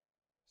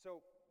So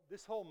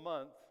this whole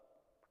month,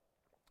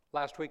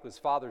 last week was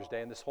Father's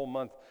Day, and this whole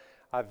month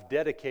I've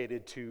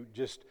dedicated to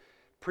just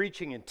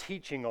preaching and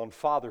teaching on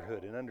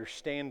fatherhood and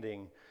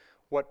understanding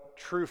what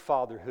true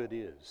fatherhood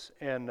is.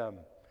 And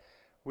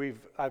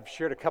I've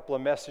shared a couple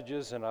of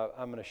messages, and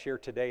I'm going to share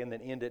today and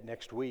then end it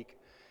next week.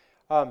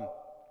 But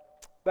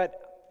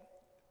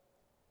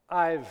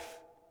I've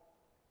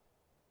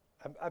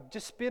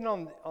just been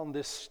on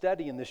this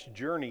study and this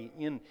journey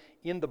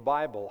in the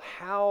Bible,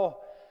 how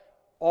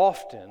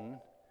often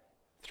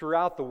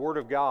throughout the Word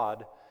of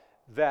God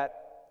that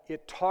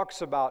it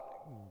talks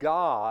about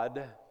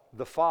God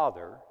the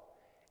Father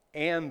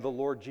and the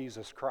Lord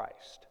Jesus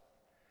Christ.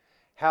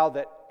 How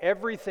that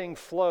everything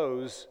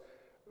flows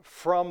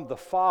from the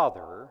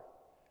Father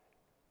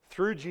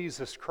through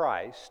Jesus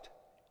Christ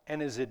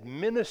and is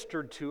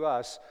administered to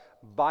us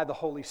by the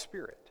Holy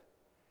Spirit.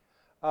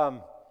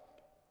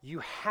 You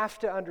have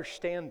to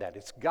understand that.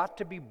 It's got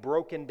to be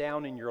broken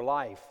down in your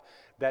life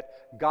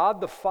that God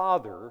the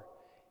Father,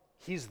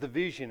 He's the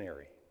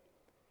visionary.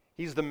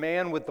 He's the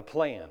man with the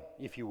plan,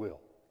 if you will.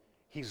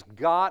 He's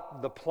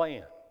got the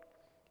plan.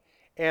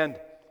 And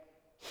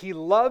He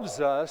loves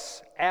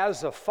us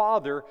as a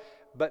father,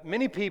 but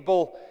many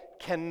people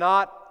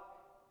cannot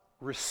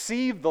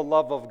receive the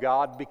love of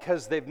God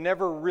because they've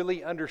never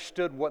really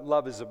understood what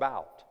love is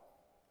about.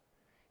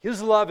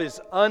 His love is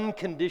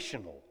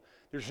unconditional.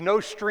 There's no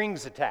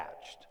strings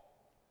attached.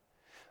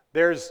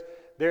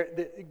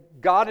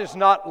 God is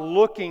not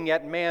looking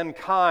at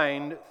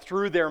mankind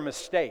through their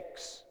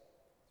mistakes.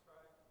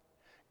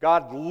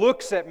 God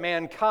looks at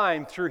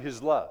mankind through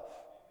His love.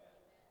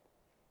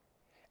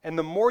 And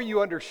the more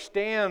you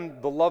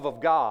understand the love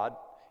of God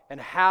and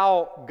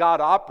how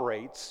God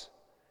operates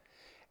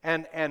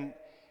and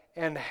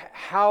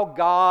how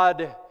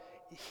God,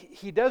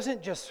 He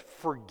doesn't just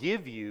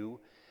forgive you.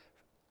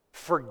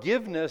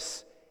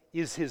 Forgiveness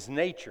is His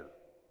nature.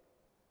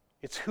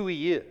 It's who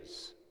He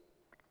is.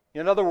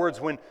 In other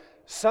words, when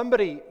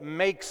somebody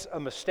makes a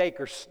mistake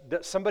or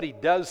somebody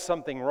does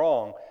something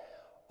wrong,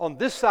 on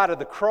this side of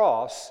the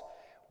cross,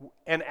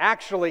 and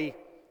actually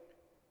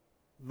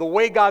the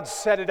way God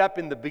set it up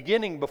in the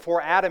beginning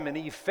before Adam and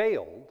Eve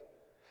failed,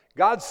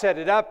 God set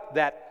it up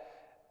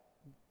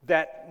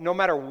that no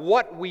matter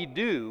what we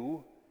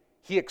do,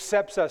 He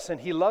accepts us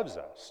and He loves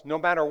us, no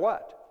matter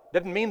what.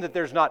 Doesn't mean that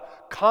there's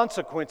not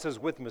consequences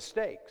with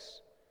mistakes.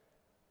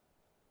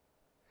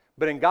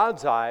 But in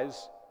God's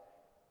eyes,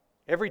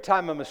 every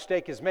time a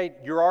mistake is made,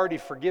 you're already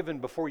forgiven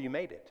before you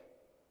made it.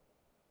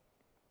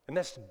 And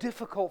that's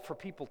difficult for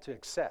people to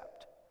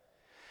accept.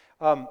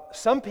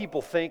 Some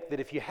people think that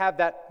if you have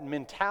that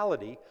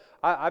mentality,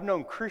 I've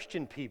known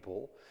Christian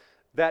people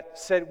that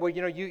said, well,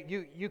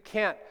 you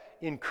can't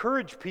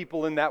encourage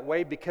people in that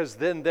way because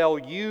then they'll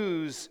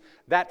use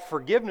that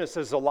forgiveness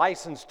as a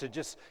license to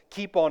just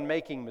keep on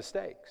making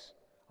mistakes.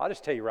 I'll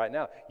just tell you right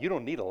now, you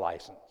don't need a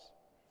license.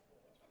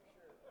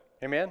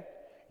 Amen?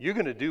 You're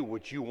going to do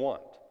what you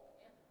want.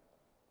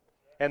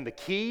 And the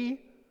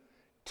key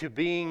to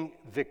being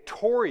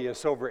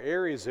victorious over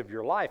areas of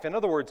your life. In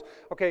other words,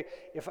 okay,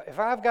 if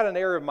I've got an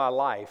area of my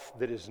life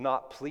that is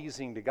not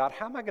pleasing to God,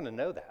 how am I going to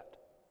know that?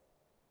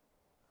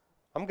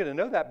 I'm going to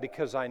know that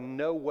because I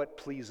know what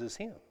pleases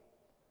Him.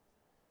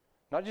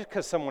 Not just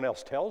because someone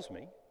else tells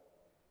me.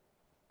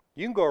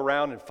 You can go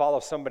around and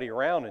follow somebody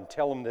around and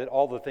tell them that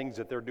all the things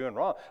that they're doing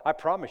wrong. I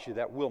promise you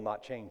that will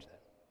not change that.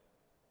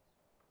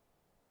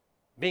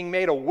 Being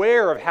made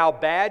aware of how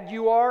bad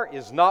you are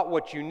is not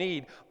what you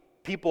need.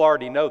 People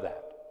already know that.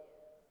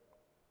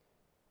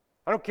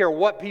 I don't care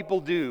what people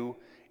do,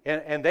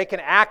 and they can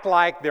act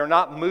like they're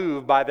not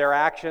moved by their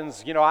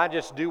actions. I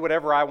just do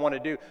whatever I want to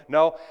do.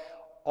 No,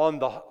 on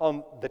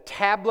the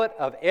tablet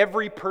of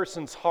every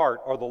person's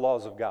heart are the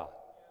laws of God.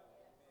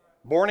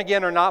 Born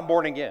again or not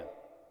born again.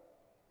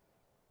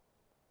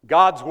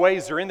 God's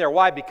ways are in there.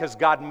 Why? Because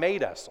God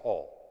made us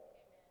all,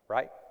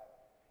 right?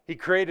 He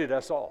created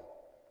us all.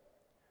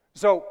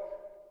 So,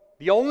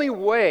 the only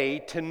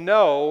way to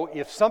know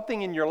if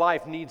something in your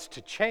life needs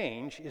to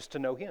change is to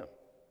know Him.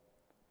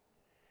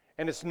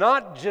 And it's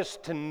not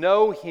just to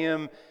know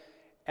Him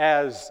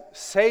as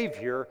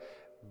Savior,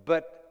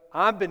 but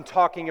I've been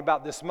talking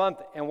about this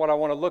month, and what I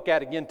want to look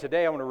at again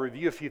today, I want to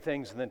review a few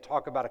things and then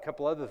talk about a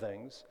couple other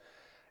things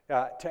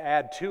to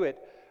add to it.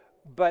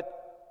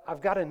 But I've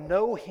got to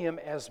know Him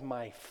as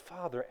my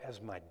Father, as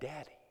my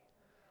Daddy.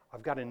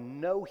 I've got to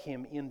know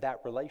Him in that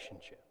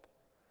relationship.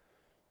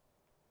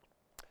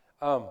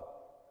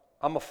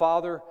 I'm a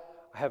father.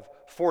 I have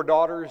 4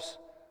 daughters.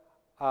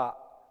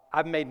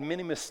 I've made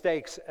many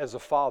mistakes as a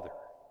father.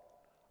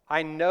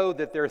 I know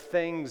that there are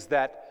things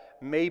that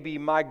maybe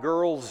my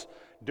girls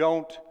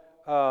don't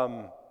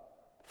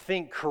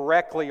think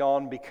correctly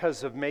on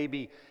because of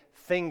maybe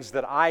things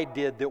that I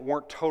did that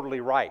weren't totally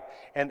right,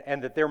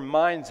 and that their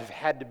minds have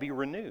had to be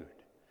renewed.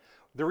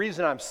 The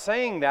reason I'm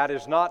saying that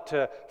is not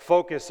to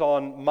focus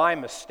on my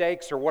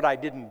mistakes or what I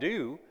didn't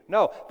do.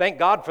 No, thank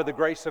God for the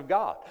grace of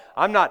God.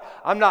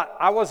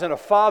 I wasn't a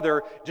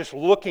father just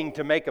looking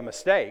to make a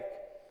mistake.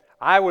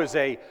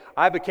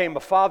 I became a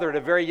father at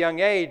a very young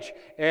age,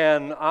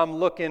 and I'm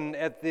looking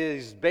at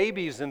these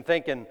babies and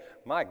thinking,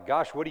 my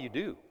gosh, what do you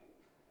do?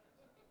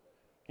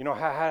 You know,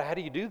 how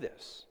do you do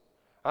this?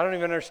 I don't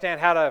even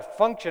understand how to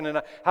function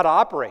and how to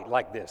operate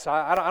like this.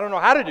 I don't know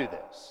how to do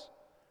this.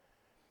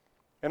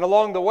 And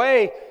along the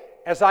way,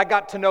 as I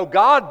got to know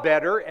God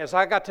better, as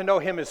I got to know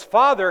Him as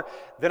Father,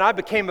 then I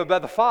became a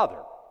better father,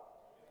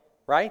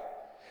 right?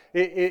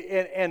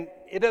 And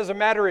it doesn't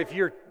matter if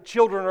your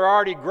children are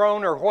already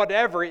grown or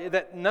whatever,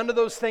 that none of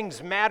those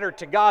things matter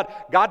to God.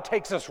 God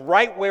takes us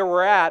right where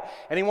we're at,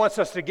 and He wants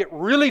us to get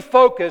really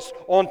focused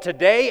on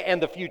today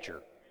and the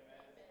future.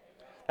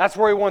 That's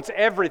where He wants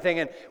everything.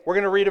 And we're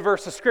going to read a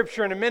verse of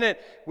Scripture in a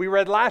minute. We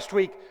read last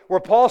week where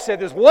Paul said,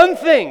 there's one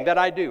thing that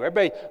I do.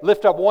 Everybody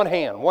lift up one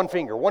hand, one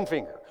finger, one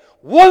finger.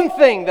 One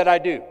thing that I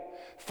do.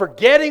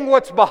 Forgetting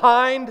what's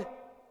behind.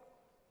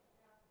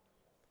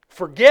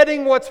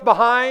 Forgetting what's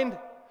behind.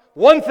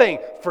 One thing.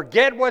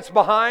 Forget what's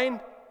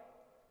behind.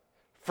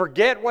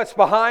 Forget what's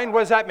behind. What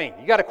does that mean?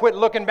 You got to quit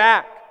looking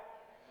back.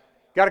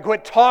 You got to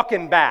quit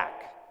talking back.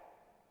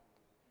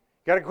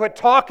 Got to quit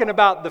talking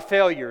about the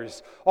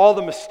failures, all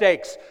the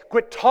mistakes.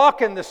 Quit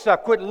talking the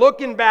stuff. Quit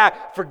looking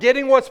back,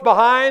 forgetting what's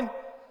behind.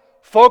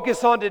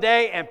 Focus on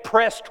today and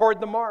press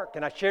toward the mark.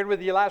 And I shared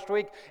with you last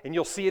week, and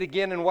you'll see it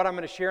again in what I'm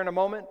going to share in a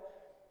moment,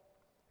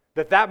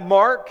 that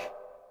mark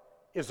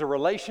is a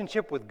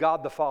relationship with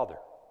God the Father.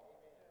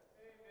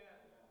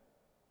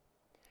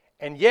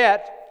 And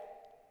yet,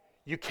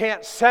 you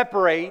can't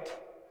separate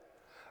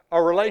a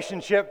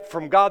relationship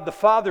from God the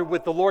Father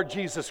with the Lord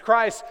Jesus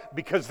Christ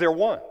because they're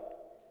one.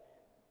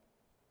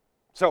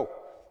 So,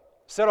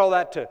 said all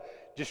that to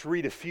just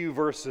read a few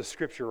verses of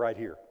Scripture right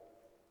here.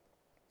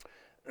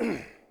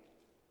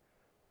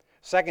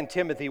 2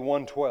 Timothy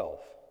 1:12.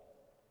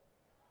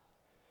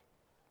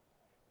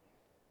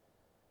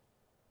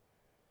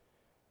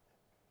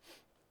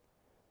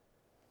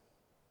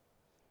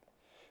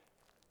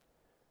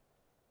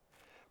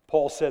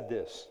 Paul said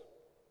this,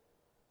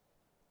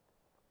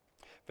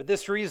 "For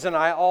this reason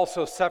I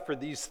also suffer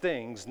these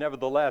things,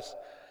 nevertheless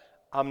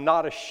I'm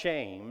not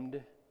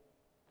ashamed.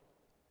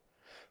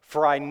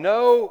 For I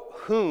know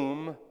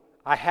whom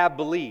I have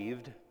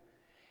believed,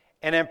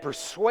 and am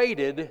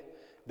persuaded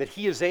that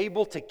He is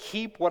able to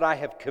keep what I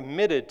have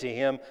committed to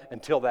Him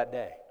until that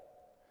day."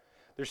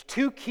 There's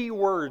two key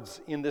words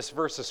in this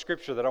verse of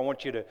Scripture that I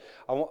want you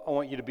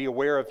to be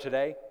aware of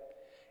today.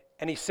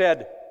 And he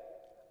said,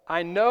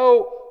 I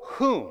know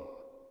whom.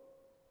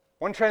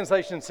 One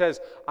translation says,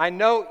 I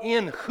know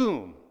in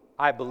whom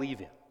I believe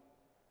in.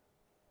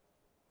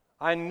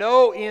 I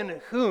know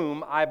in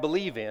whom I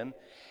believe in,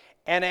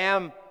 and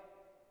am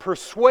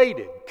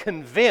persuaded,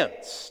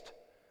 convinced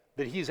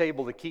that He's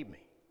able to keep me.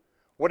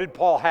 What did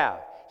Paul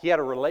have? He had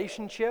a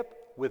relationship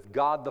with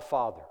God the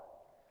Father.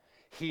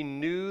 He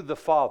knew the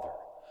Father.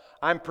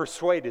 I'm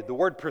persuaded. The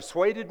word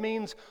persuaded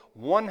means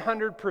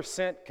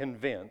 100%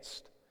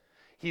 convinced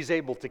He's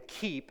able to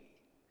keep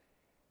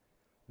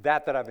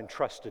that I've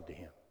entrusted to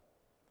Him.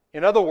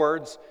 In other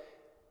words,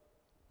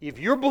 if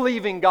you're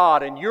believing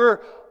God and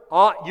you're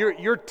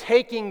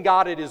taking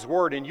God at His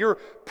word and you're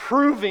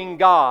proving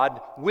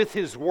God with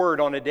His word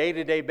on a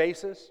day-to-day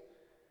basis,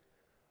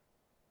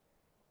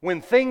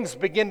 when things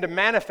begin to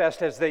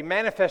manifest as they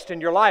manifest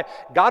in your life,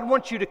 God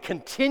wants you to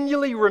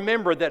continually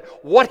remember that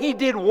what He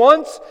did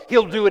once,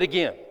 He'll do it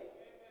again.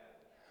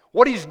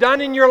 What He's done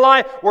in your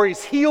life, where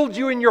He's healed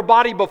you in your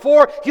body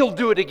before, He'll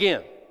do it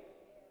again.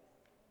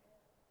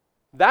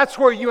 That's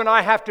where you and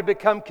I have to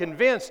become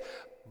convinced,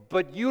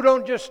 but you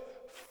don't just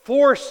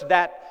force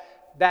that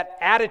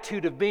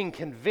attitude of being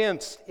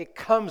convinced. It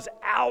comes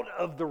out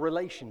of the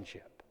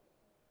relationship.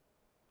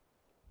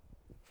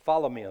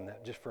 Follow me on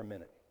that just for a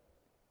minute.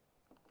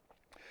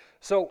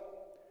 So,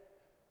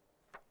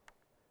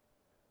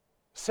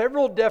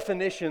 several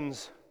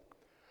definitions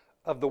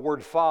of the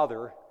word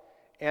Father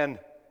and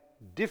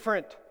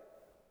different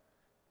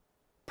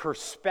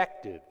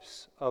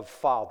perspectives of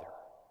Father.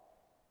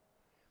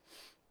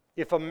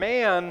 If a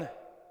man,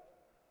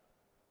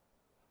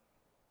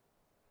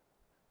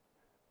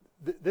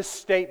 this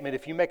statement,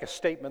 if you make a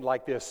statement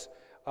like this,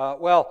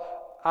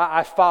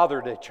 I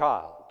fathered a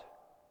child.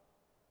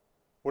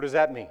 What does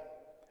that mean?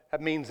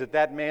 That means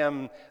that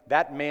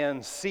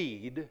man's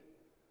seed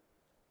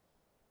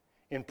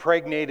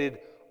impregnated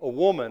a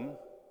woman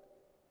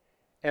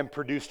and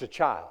produced a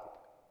child.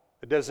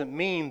 It doesn't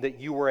mean that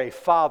you were a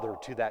father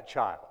to that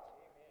child.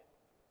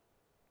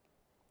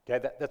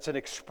 Okay, that's an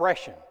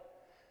expression.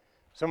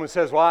 Someone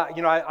says, well,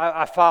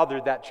 I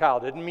fathered that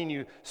child. It didn't mean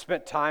you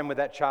spent time with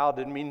that child.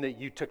 It didn't mean that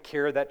you took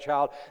care of that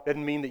child. It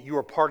didn't mean that you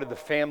were part of the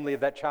family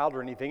of that child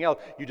or anything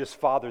else. You just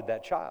fathered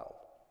that child.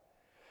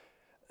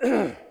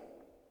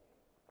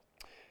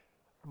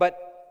 But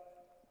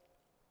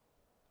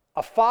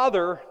a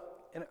father,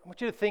 and I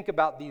want you to think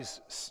about these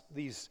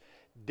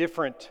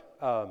different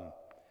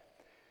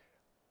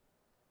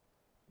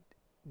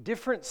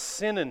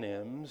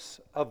synonyms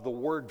of the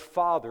word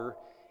father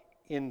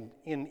in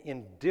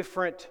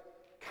different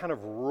kind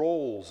of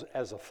roles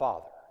as a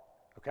father,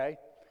 okay?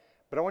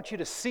 But I want you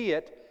to see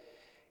it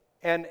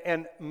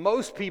And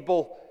most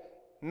people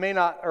may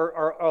not,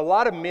 or a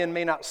lot of men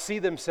may not see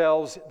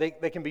themselves,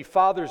 they can be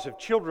fathers of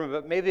children,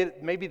 but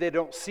maybe they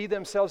don't see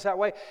themselves that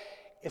way.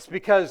 It's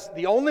because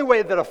the only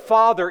way that a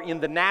father in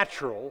the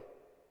natural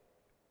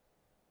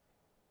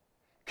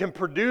can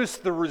produce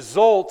the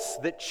results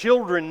that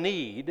children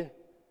need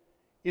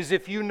is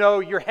if you know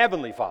your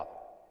heavenly Father.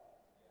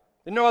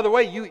 There's no other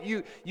way.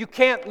 You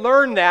can't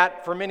learn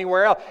that from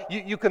anywhere else.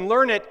 You can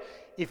learn it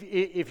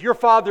if your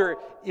father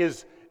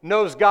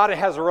knows God and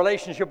has a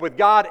relationship with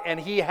God, and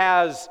he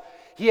has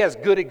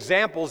good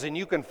examples and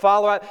you can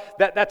follow it.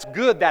 That's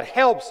good. That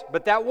helps,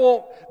 but that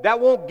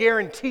won't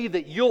guarantee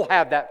that you'll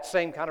have that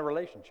same kind of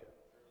relationship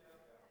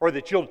or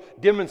that you'll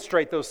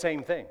demonstrate those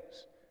same things.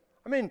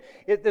 I mean,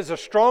 there's a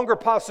stronger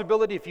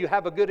possibility if you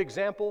have a good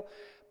example,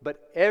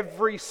 but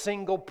every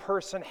single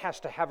person has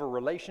to have a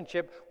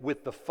relationship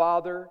with the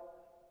Father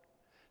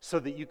so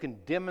that you can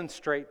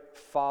demonstrate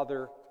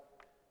Father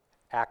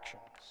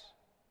actions.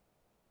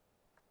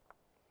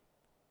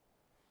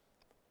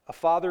 A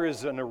father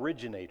is an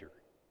originator.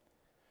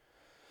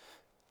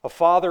 A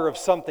father of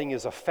something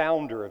is a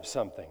founder of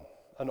something,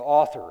 an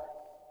author.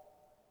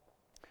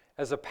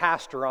 As a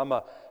pastor, I'm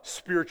a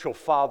spiritual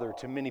father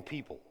to many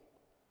people.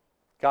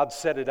 God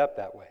set it up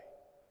that way.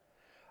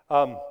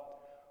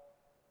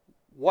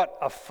 What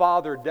a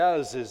father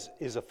does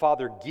is a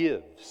father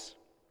gives.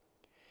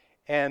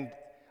 And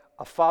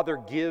a father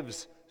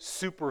gives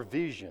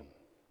supervision.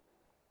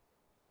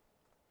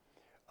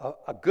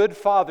 A good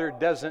father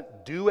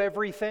doesn't do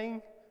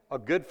everything. A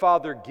good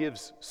father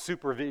gives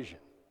supervision.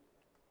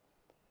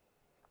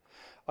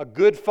 A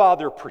good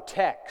father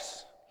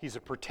protects. He's a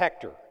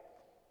protector.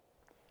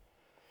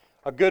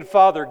 A good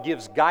father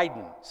gives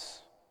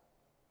guidance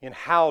in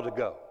how to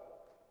go.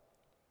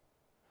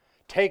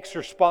 Takes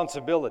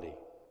responsibility.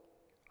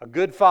 A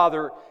good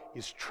father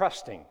is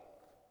trusting.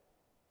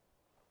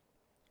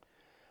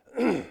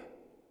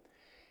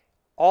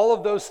 All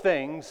of those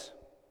things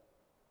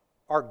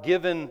are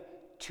given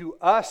to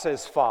us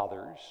as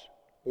fathers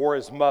or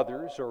as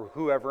mothers or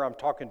whoever. I'm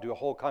talking to a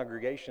whole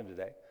congregation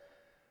today.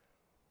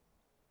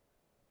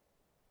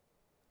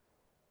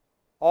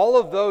 All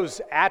of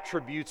those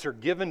attributes are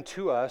given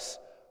to us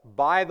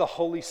by the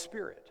Holy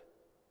Spirit.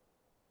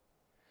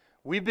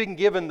 We've been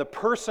given the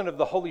person of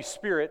the Holy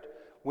Spirit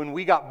when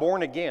we got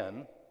born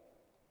again.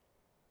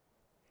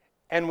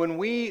 And when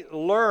we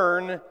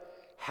learn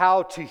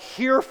how to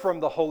hear from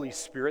the Holy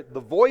Spirit,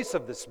 the voice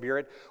of the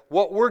Spirit,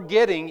 what we're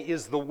getting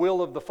is the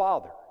will of the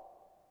Father.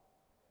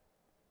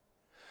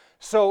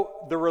 So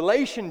the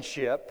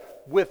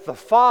relationship with the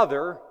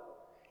Father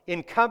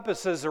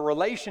encompasses a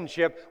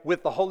relationship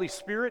with the Holy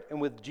Spirit and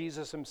with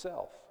Jesus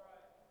Himself.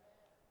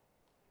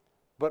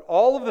 But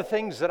all of the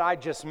things that I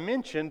just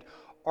mentioned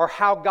are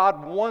how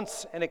God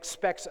wants and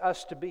expects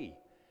us to be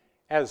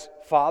as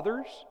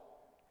fathers,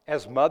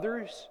 as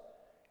mothers,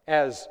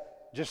 as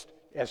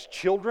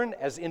children,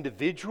 as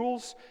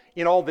individuals,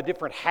 in all the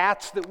different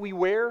hats that we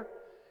wear.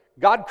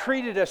 God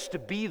created us to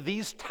be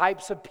these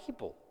types of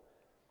people.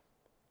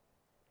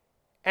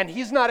 And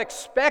He's not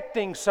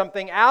expecting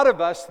something out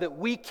of us that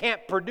we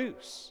can't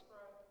produce.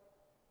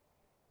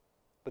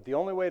 But the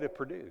only way to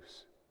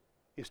produce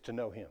is to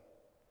know Him.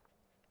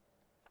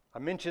 I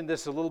mentioned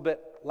this a little bit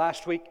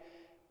last week,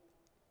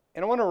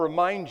 and I want to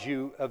remind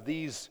you of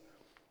these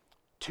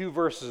two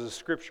verses of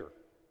Scripture.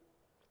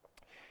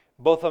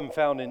 Both of them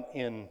found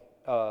in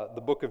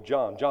the book of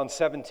John. John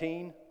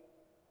 17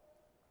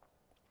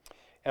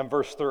 and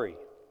verse 3.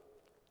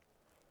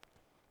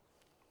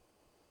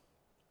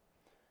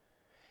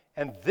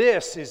 And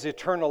this is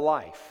eternal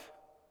life.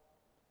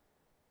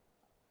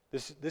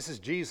 This is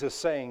Jesus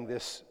saying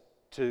this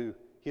to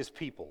His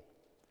people.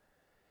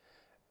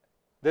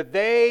 That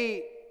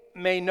they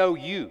may know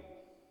you,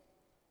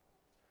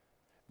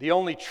 the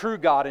only true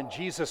God, and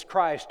Jesus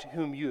Christ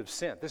whom you have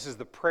sent. This is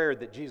the prayer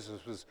that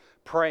Jesus was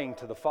praying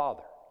to the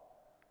Father.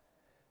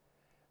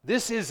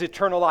 This is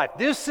eternal life.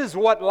 This is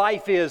what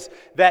life is,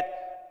 that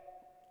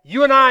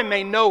you and I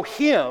may know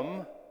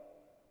Him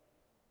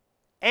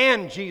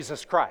and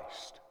Jesus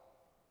Christ.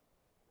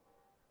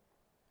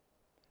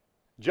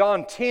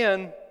 John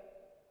 10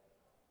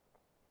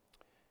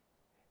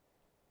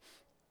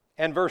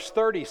 and verse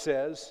 30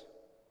 says,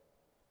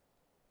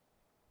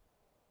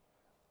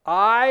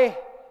 I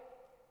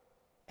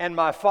and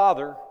my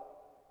Father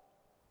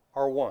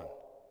are one.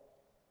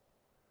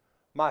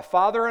 My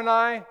Father and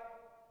I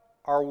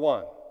are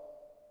one.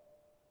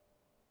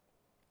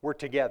 We're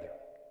together.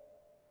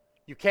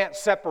 You can't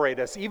separate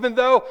us. Even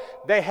though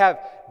they have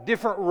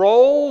different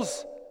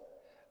roles,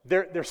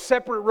 they're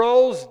separate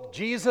roles,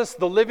 Jesus,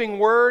 the living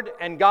Word,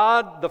 and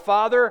God, the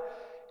Father,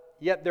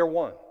 yet they're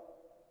one.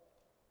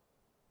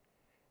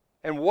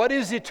 And what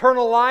is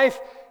eternal life?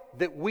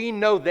 That we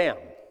know them.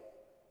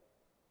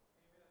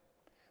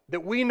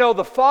 That we know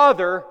the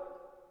Father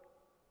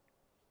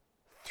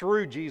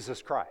through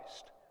Jesus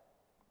Christ.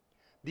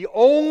 The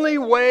only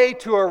way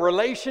to a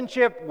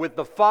relationship with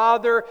the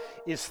Father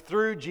is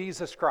through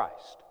Jesus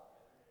Christ.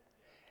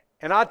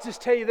 And I'll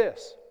just tell you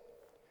this.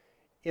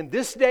 In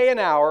this day and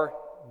hour,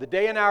 the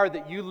day and hour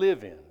that you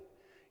live in,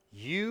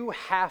 you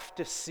have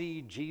to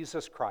see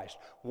Jesus Christ.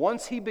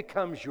 Once He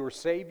becomes your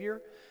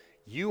Savior,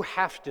 you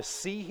have to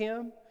see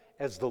Him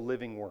as the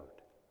living Word.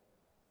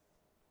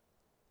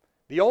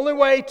 The only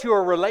way to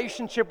a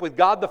relationship with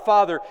God the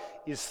Father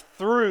is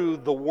through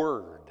the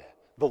Word,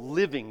 the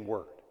living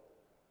Word.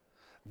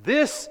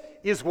 This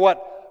is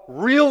what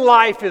real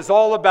life is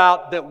all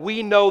about, that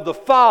we know the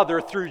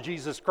Father through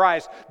Jesus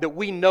Christ, that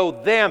we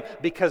know them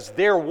because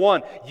they're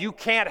one. You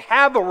can't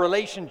have a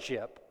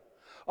relationship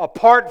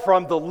apart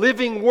from the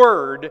living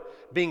Word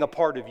being a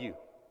part of you.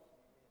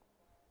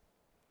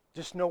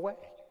 Just no way.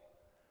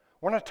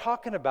 We're not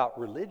talking about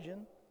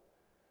religion.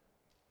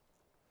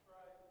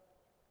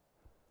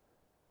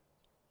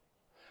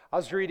 I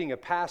was reading a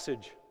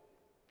passage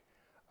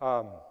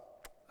of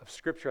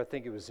Scripture. I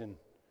think it was in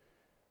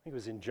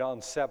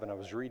John 7. I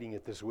was reading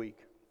it this week,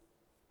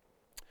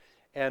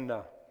 and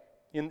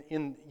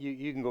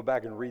you can go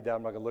back and read that.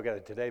 I'm not going to look at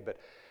it today,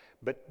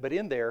 but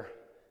in there,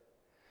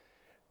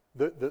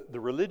 the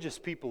religious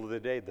people of the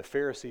day, the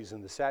Pharisees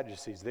and the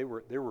Sadducees, they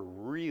were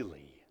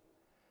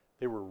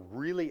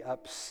really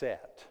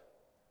upset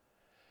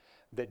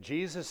that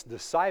Jesus'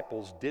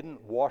 disciples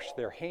didn't wash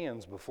their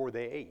hands before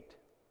they ate.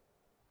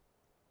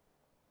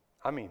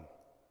 I mean,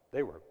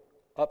 they were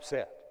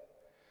upset.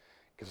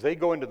 Because they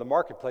go into the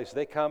marketplace,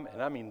 they come, and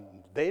I mean,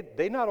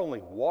 they not only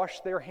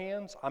washed their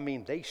hands, I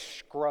mean, they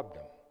scrubbed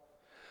them.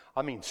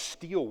 I mean,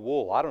 steel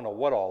wool, I don't know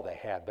what all they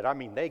had, but I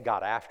mean, they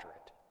got after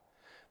it.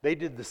 They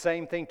did the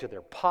same thing to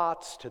their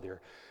pots, to their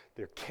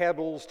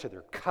kettles, to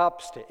their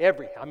cups,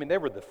 to I mean, they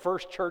were the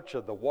first church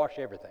of the wash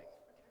everything.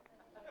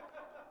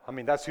 I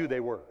mean, that's who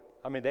they were.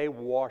 I mean, they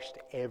washed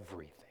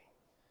everything.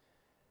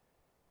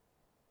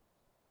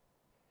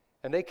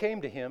 And they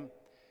came to Him,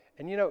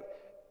 and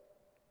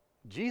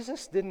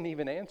Jesus didn't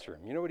even answer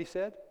him. You know what He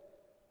said?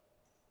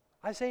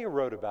 Isaiah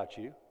wrote about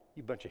you,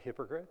 you bunch of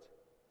hypocrites.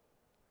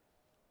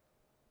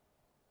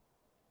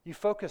 You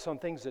focus on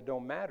things that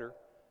don't matter,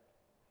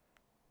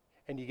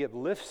 and you give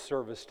lip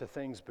service to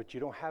things, but you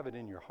don't have it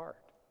in your heart.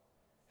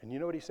 And you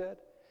know what He said?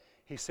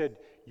 He said,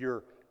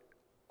 your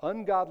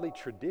ungodly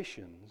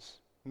traditions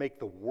make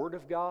the Word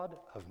of God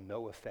of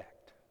no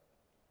effect.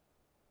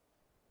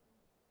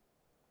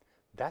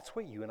 That's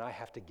what you and I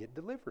have to get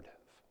delivered of.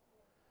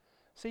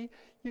 See,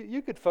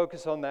 you could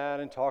focus on that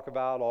and talk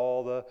about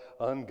all the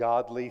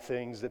ungodly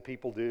things that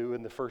people do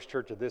in the first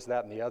church of this,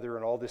 that, and the other,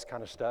 and all this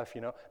kind of stuff,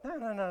 No.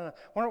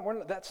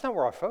 That's not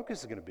where our focus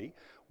is going to be.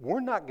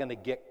 We're not going to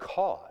get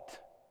caught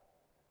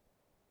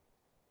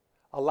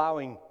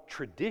allowing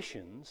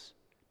traditions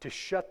to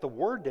shut the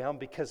Word down,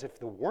 because if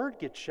the Word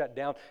gets shut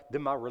down,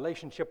 then my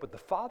relationship with the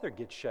Father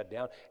gets shut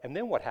down, and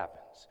then what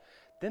happens?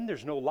 Then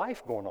there's no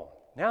life going on.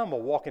 Now I'm a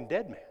walking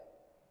dead man.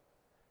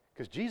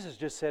 Because Jesus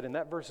just said in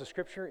that verse of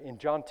Scripture in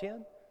John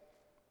 10,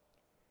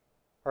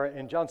 or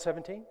in John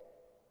 17,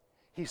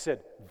 He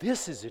said,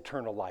 this is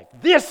eternal life.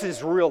 This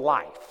is real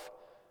life.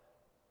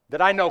 That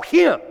I know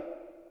Him.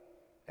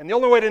 And the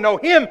only way to know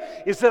Him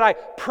is that I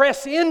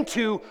press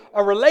into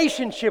a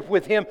relationship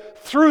with Him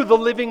through the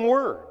living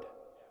Word.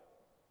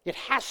 It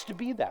has to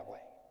be that way.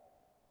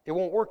 It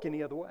won't work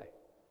any other way.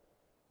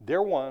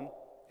 They're one,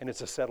 and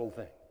it's a settled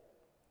thing.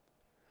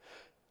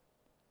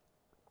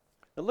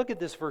 Now look at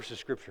this verse of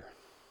Scripture.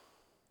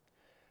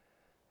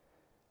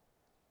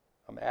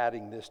 I'm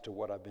adding this to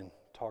what I've been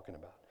talking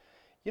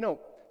about.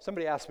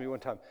 Somebody asked me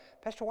one time,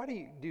 Pastor, why do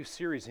you do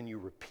series and you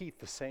repeat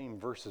the same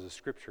verses of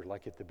Scripture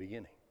like at the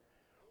beginning?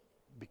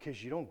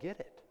 Because you don't get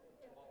it.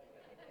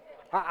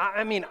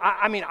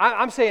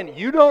 I'm saying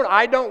you don't,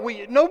 I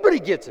don't, nobody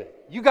gets it.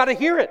 You got to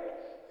hear it.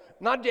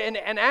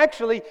 And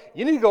actually,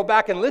 you need to go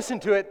back and listen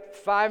to it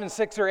 5 and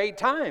 6 or 8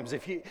 times.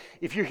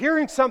 If you're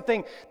hearing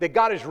something that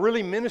God is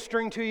really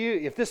ministering to you,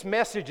 if this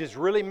message is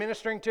really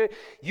ministering to you,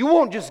 you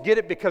won't just get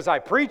it because I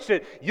preached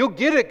it. You'll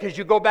get it because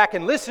you go back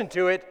and listen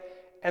to it,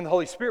 and the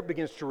Holy Spirit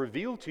begins to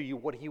reveal to you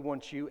what He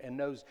wants you and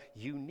knows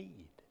you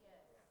need.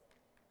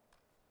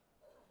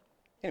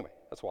 Anyway,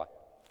 that's why.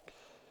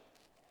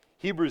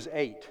 Hebrews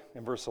 8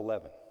 and verse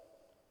 11.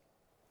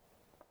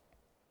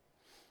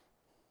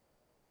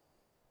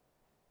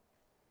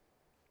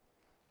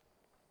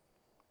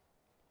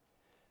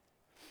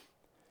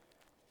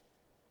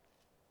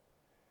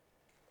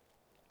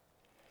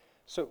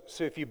 So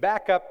if you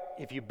back up,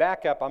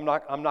 I'm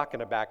not going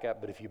to back up,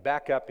 but if you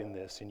back up in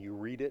this and you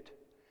read it,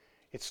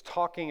 it's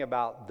talking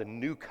about the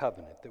new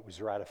covenant that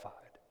was ratified.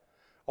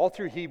 All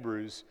through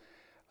Hebrews,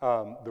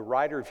 the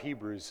writer of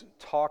Hebrews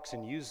talks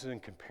and uses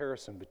in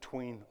comparison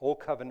between Old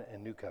Covenant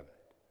and New Covenant.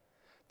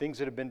 Things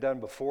that have been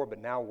done before,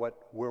 but now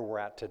where we're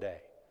at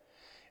today.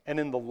 And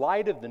in the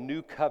light of the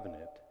new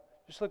covenant,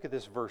 just look at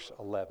this verse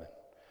 11.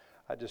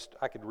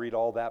 I could read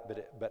all that,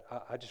 but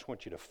I just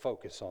want you to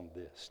focus on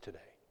this today.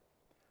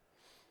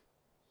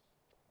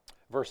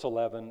 Verse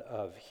 11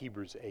 of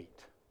Hebrews 8.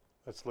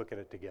 Let's look at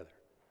it together.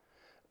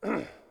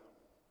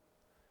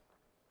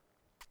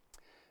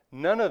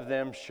 None of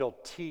them shall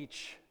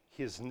teach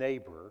his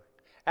neighbor.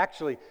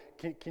 Actually,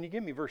 can you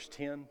give me verse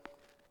 10?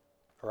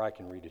 Or I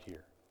can read it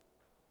here.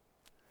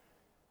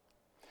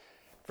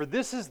 For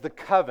this is the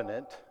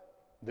covenant,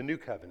 the new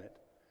covenant,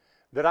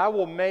 that I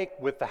will make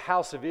with the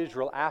house of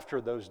Israel after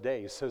those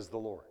days, says the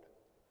Lord.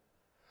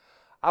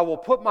 I will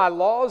put my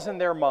laws in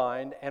their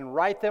mind and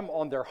write them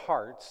on their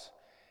hearts,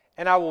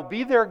 and I will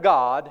be their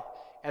God,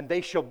 and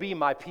they shall be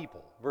my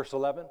people. Verse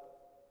 11.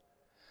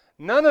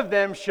 None of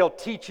them shall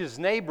teach his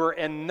neighbor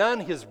and none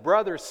his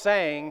brother,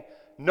 saying,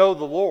 know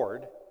the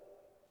Lord.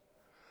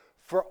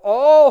 For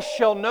all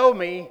shall know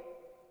me,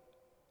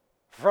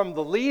 from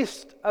the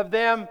least of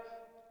them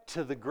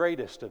to the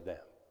greatest of them.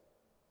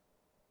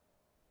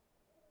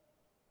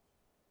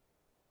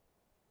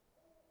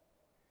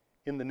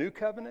 In the new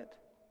covenant,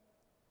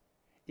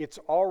 it's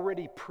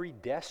already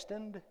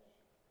predestined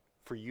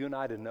for you and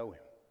I to know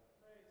him.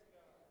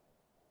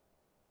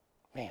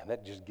 Man,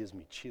 that just gives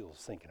me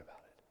chills thinking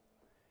about it.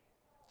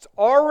 It's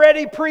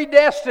already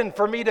predestined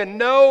for me to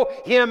know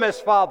him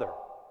as Father.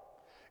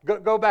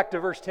 Go back to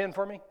verse 10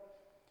 for me.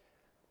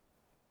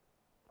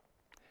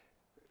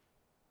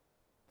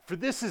 For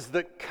this is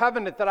the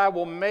covenant that I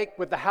will make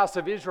with the house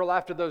of Israel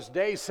after those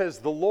days, says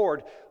the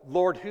Lord.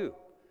 Lord who?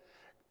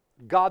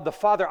 God the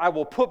Father. I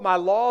will put my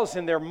laws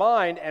in their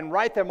mind and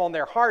write them on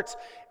their hearts,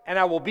 and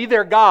I will be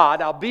their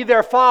God. I'll be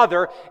their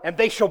Father, and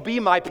they shall be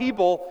my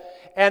people.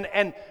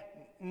 And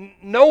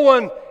no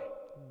one...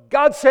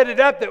 God set it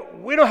up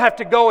that we don't have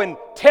to go and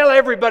tell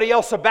everybody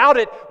else about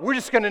it. We're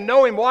just going to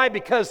know him. Why?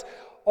 Because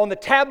on the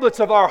tablets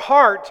of our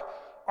heart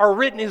are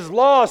written his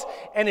laws.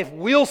 And if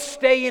we'll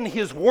stay in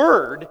his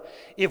word,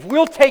 if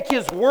we'll take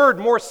his word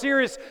more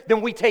serious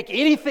than we take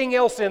anything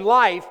else in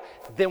life,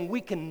 then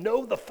we can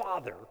know the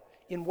Father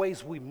in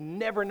ways we've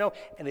never known.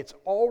 And it's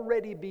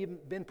already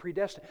been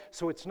predestined.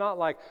 So it's not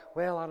like,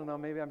 well, I don't know,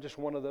 maybe I'm just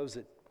one of those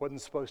that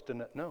wasn't supposed to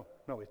know.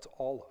 No, it's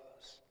all of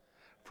us.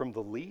 From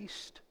the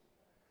least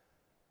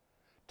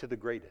to the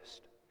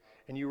greatest.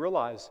 And you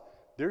realize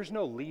there's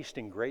no least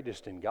and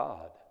greatest in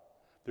God.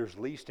 There's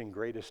least and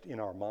greatest in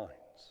our minds.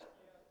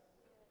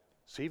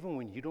 So even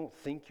when you don't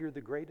think you're the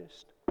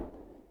greatest,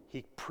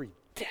 he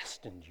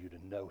predestined you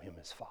to know him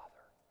as Father.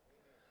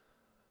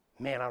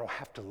 Man, I don't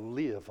have to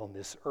live on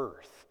this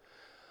earth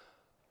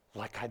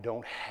like I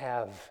don't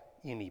have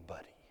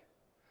anybody.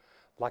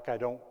 Like I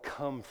don't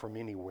come from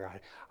anywhere.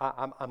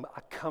 I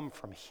come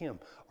from him.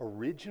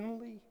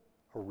 Originally,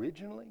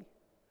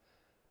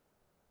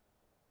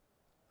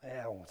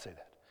 I won't say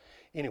that.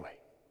 Anyway,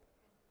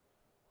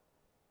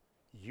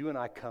 you and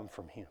I come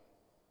from him.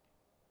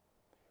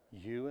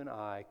 You and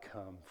I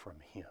come from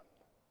him.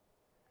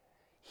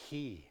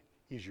 He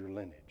is your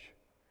lineage.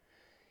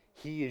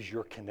 He is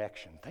your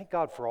connection. Thank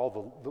God for all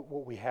the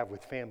what we have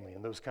with family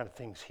and those kind of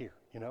things here,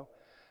 you know.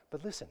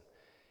 But listen,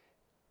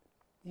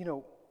 you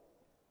know,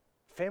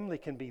 family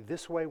can be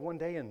this way one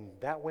day and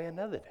that way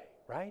another day,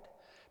 right?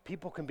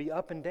 People can be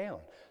up and down.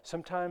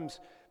 Sometimes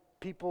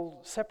people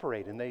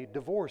separate and they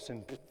divorce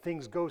and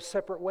things go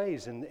separate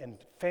ways and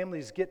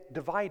families get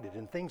divided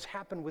and things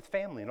happen with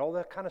family and all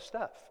that kind of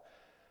stuff.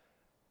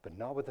 But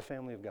not with the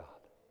family of God.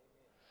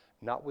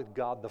 Not with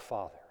God the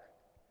Father.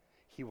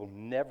 He will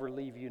never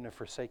leave you nor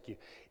forsake you.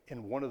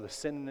 And one of the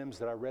synonyms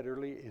that I read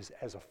earlier is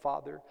as a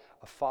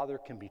father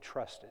can be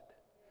trusted.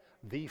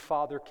 The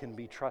Father can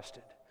be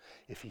trusted.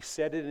 If he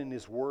said it in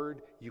his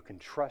word, you can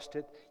trust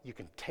it. You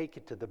can take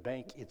it to the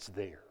bank. It's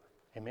there.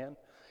 Amen?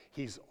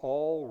 He's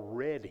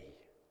already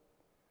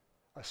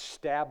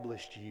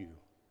established you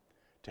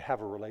to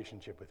have a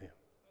relationship with him.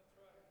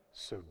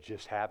 So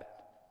just have it.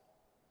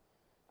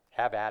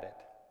 Have at it.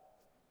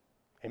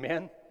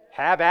 Amen?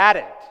 Have at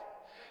it.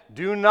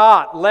 Do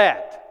not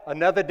let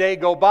another day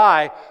go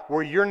by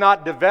where you're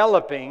not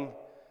developing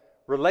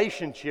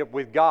relationship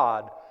with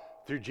God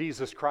through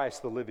Jesus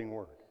Christ, the living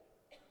Word.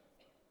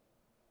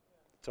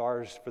 It's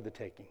ours for the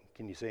taking.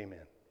 Can you say amen?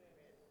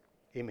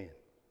 Amen.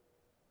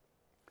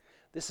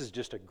 This is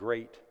just a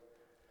great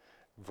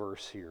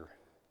verse here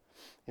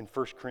in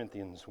 1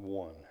 Corinthians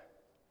 1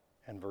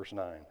 and verse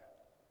 9.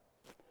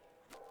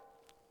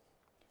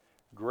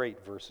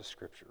 Great verse of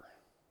Scripture.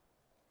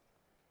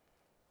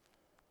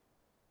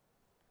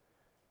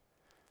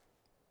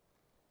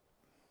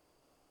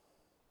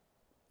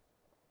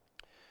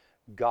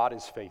 God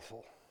is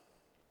faithful.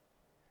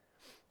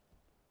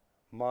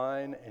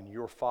 Mine and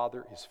your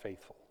Father is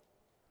faithful.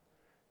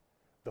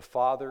 The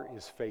Father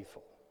is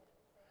faithful,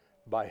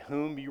 by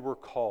whom you were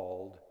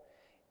called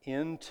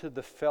into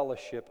the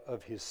fellowship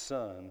of his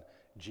Son,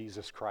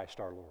 Jesus Christ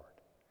our Lord.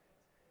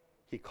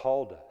 He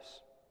called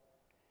us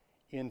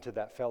into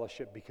that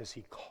fellowship because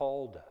he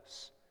called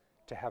us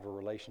to have a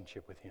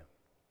relationship with him.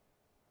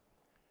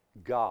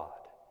 God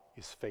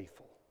is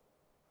faithful.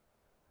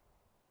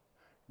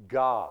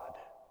 God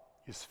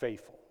is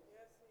faithful.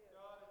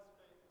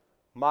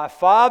 My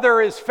Father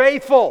is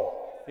faithful.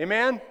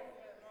 Amen?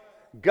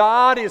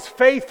 God is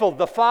faithful.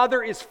 The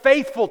Father is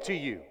faithful to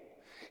you.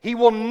 He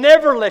will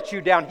never let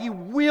you down. He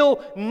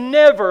will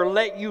never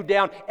let you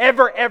down.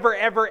 Ever, ever,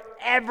 ever,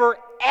 ever,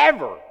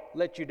 ever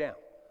let you down.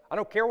 I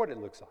don't care what it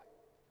looks like.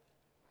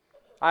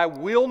 I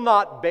will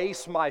not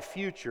base my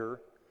future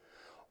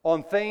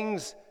on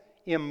things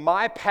in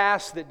my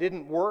past that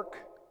didn't work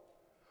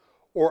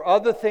or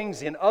other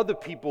things in other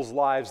people's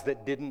lives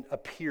that didn't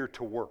appear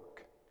to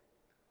work.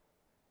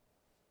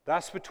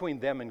 That's between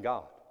them and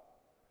God.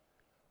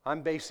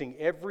 I'm basing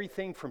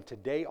everything from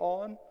today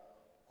on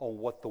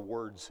what the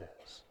Word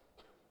says.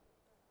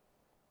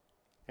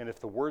 And if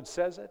the Word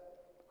says it,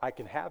 I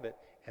can have it.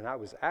 And I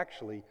was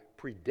actually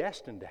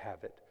predestined to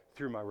have it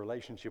through my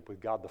relationship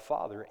with God the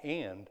Father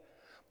and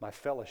my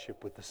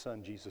fellowship with the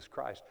Son, Jesus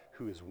Christ,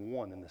 who is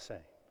one and the same.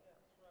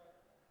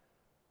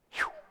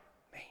 Whew,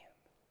 man.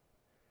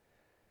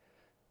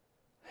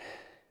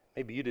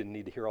 Maybe you didn't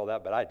need to hear all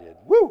that, but I did.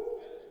 Woo!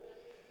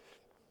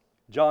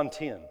 John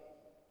 10.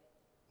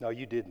 No,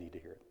 you did need to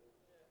hear it.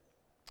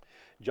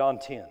 John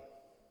 10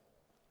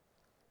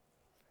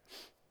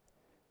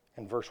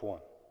 and verse 1.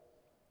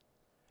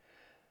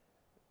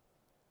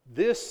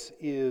 This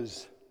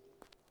is,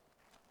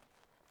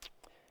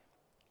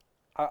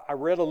 I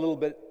read a little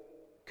bit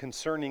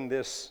concerning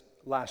this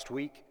last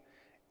week,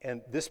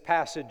 and this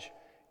passage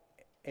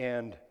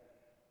and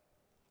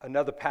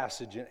another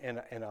passage,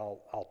 and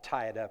I'll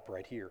tie it up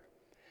right here.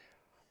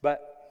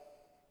 But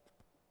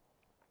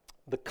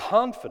the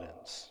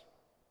confidence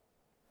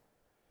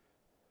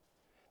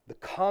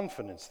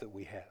that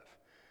we have.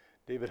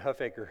 David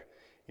Huffaker,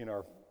 in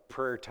our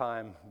prayer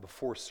time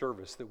before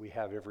service that we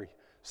have every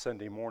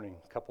Sunday morning,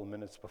 a couple of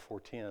minutes before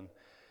 10,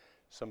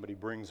 somebody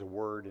brings a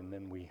word and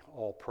then we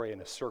all pray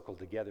in a circle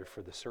together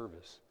for the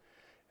service.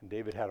 And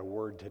David had a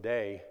word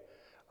today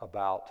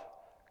about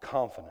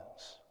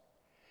confidence.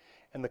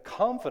 And the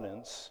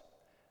confidence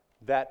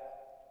that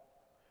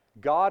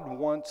God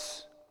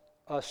wants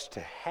us to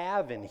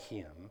have in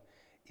Him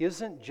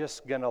isn't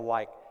just going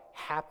to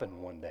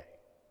happen one day.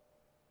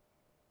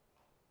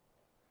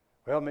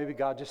 Well, maybe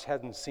God just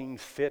hasn't seen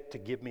fit to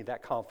give me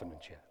that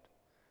confidence yet.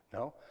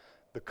 No,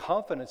 the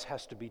confidence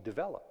has to be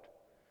developed.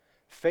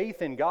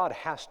 Faith in God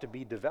has to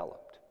be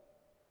developed.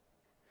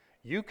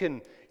 You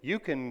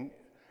can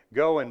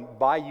go and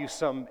buy you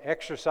some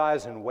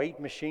exercise and weight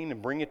machine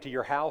and bring it to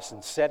your house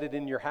and set it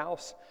in your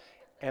house,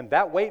 and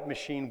that weight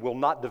machine will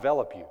not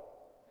develop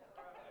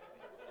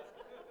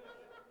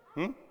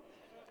you.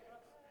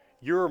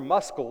 Your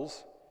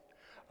muscles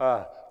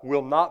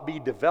will not be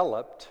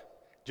developed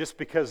just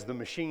because the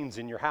machine's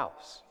in your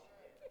house.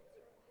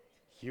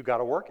 You got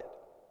to work it.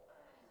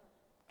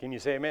 Can you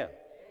say amen?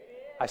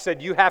 I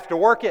said you have to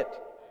work it.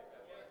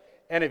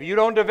 And if you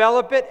don't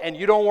develop it and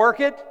you don't work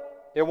it,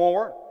 it won't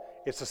work.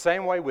 It's the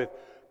same way with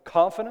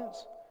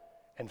confidence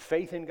and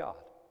faith in God.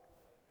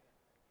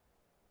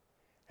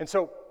 And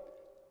so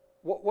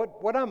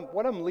what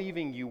I'm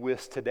leaving you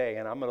with today,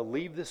 and I'm going to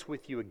leave this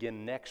with you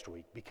again next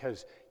week,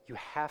 because you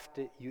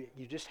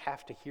just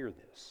have to hear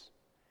this.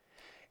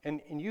 And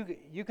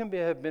you can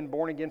have been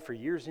born again for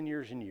years and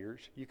years and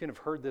years. You can have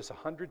heard this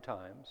 100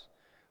 times.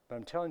 But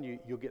I'm telling you,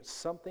 you'll get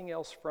something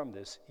else from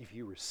this if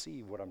you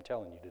receive what I'm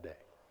telling you today.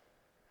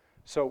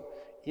 So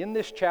in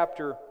this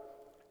chapter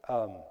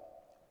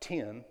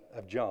 10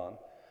 of John,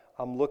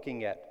 I'm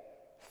looking at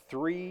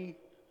 3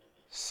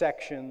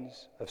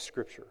 sections of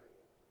Scripture.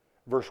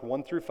 Verse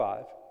 1 through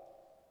 5.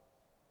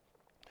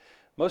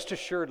 Most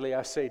assuredly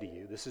I say to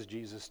you, this is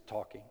Jesus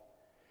talking,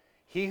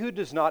 he who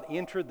does not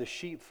enter the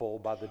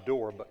sheepfold by the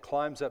door, but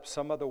climbs up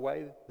some other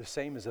way, the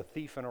same is a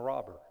thief and a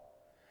robber.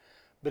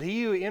 But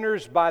he who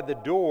enters by the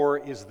door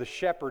is the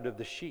shepherd of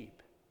the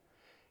sheep.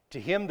 To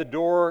him the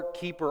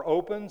doorkeeper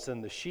opens,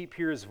 and the sheep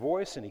hear his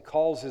voice, and he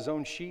calls his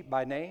own sheep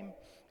by name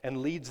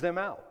and leads them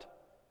out.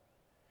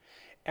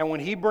 And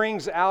when he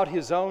brings out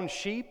his own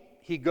sheep,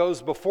 he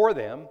goes before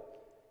them,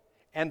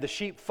 and the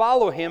sheep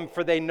follow him,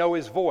 for they know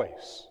his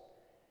voice.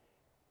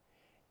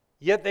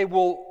 Yet they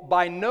will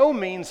by no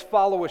means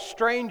follow a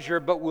stranger,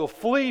 but will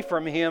flee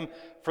from him,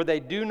 for they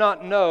do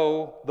not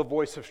know the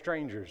voice of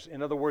strangers.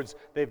 In other words,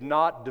 they've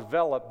not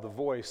developed the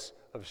voice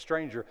of a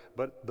stranger,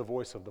 but the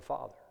voice of the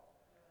Father.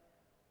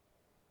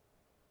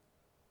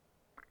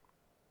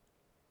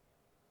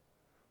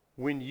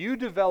 When you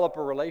develop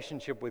a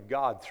relationship with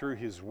God through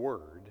His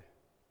Word,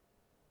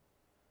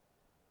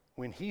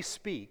 when He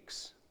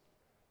speaks,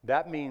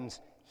 that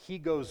means He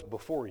goes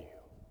before you.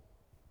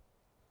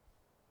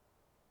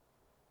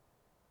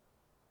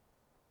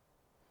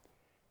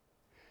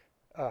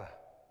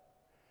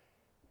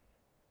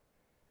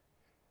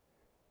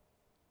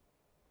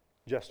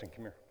 Justin,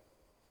 come here.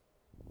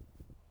 Let's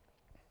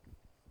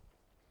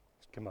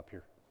come up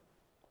here.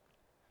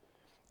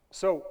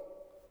 So,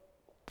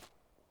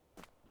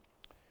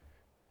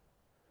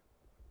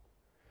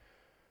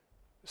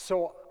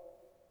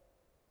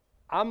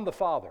 I'm the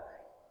Father.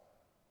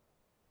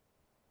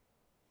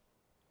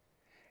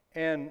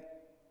 And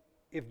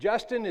if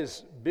Justin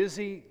is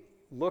busy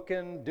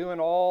looking, doing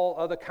all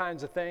other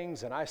kinds of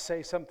things, and I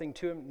say something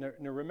to him,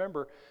 now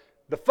remember,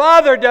 the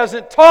Father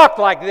doesn't talk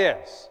like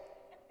this.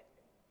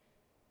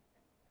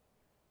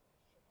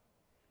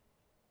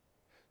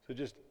 So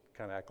just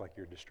kind of act like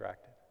you're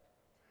distracted.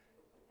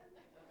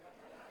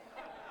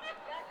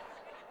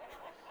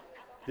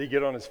 Did he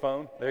get on his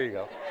phone? There you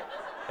go.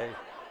 Hey.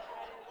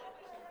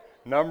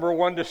 Number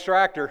 1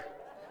 distractor.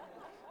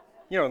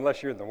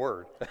 Unless you're in the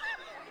Word.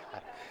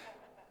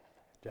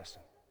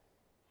 Justin.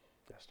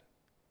 Justin.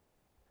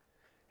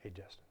 Hey,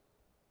 Justin.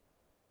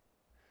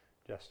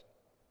 Justin.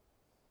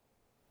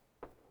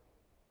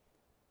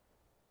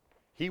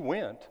 He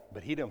went,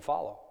 but he didn't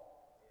follow.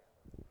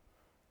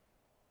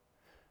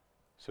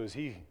 So as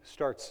he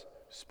starts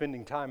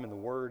spending time in the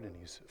Word and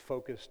he's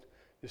focused,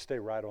 just stay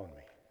right on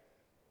me.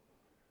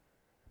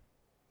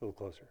 A little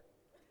closer.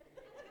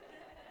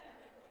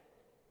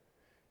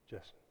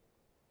 Justin,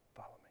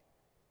 follow me.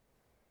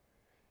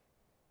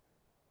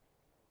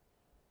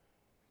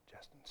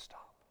 Justin,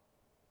 stop.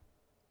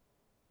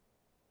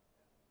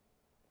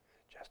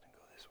 Justin, go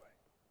this way.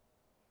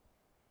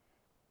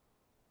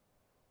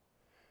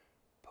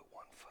 Put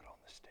one foot on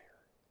the stair.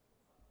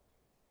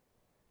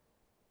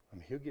 I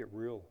mean, he'll get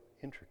real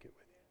intricate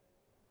with you.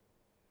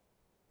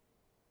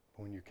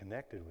 But when you're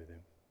connected with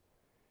him,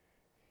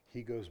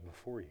 he goes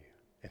before you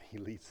and he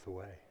leads the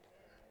way.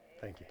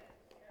 Thank you.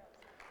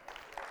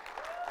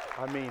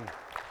 I mean,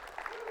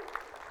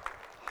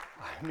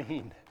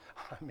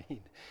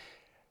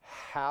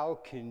 how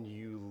can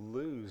you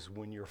lose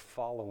when you're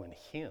following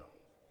him?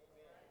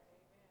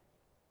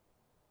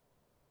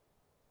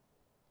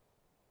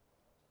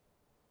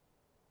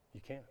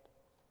 You can't.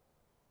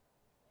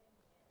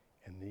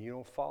 And then you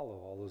don't follow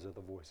all those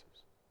other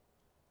voices.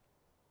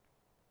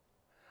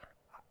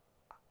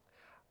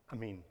 I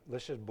mean,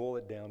 let's just boil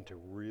it down to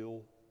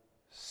real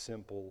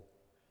simple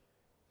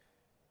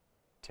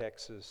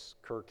Texas,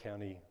 Kerr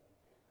County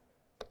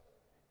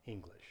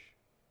English.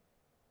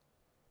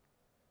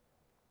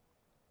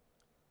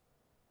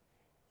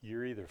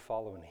 You're either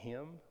following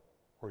him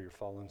or you're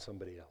following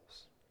somebody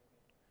else.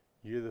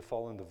 You're either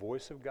following the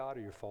voice of God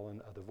or you're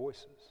following other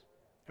voices.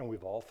 And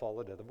we've all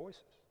followed other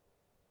voices.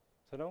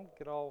 So don't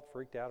get all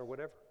freaked out or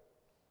whatever.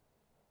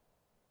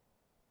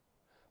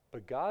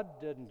 But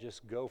God doesn't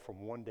just go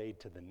from one day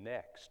to the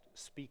next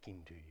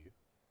speaking to you.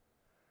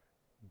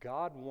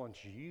 God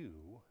wants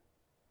you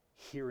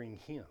hearing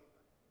him.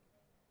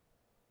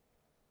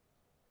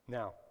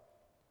 Now,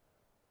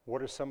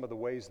 what are some of the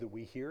ways that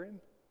we hear him?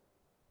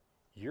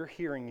 You're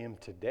hearing him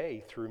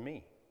today through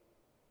me.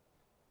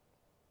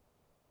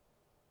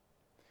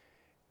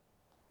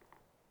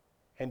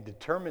 And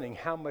determining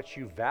how much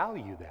you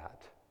value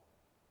that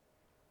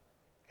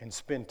and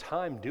spend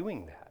time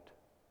doing that.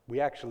 We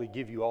actually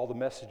give you all the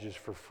messages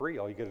for free.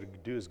 All you got to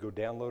do is go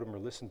download them or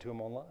listen to them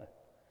online.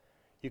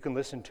 You can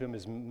listen to them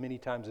as many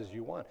times as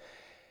you want.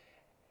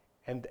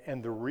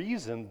 And the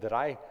reason that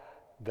I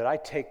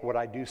take what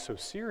I do so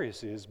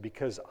serious is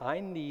because I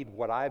need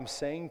what I'm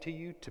saying to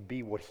you to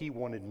be what he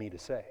wanted me to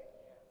say.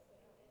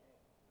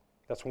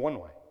 That's one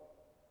way.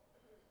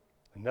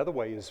 Another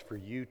way is for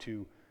you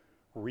to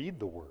read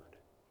the Word.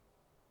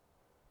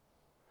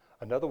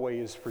 Another way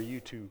is for you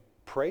to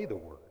pray the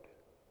Word.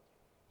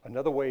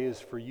 Another way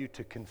is for you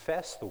to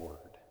confess the Word.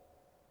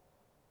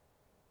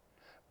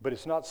 But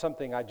it's not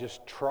something I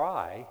just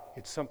try,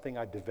 it's something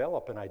I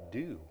develop and I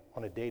do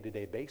on a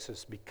day-to-day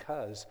basis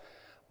because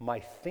my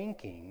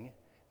thinking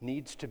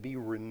needs to be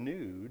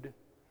renewed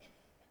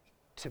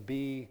to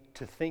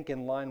think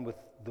in line with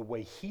the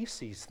way he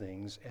sees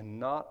things and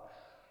not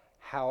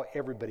how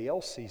everybody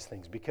else sees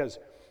things. Because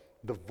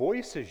the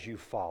voices you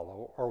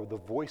follow are the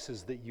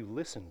voices that you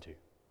listen to.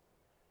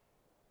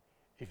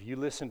 If you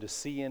listen to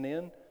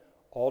CNN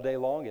all day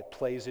long, it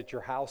plays at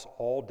your house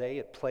all day,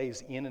 it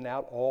plays in and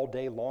out all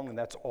day long, and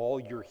that's all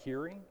you're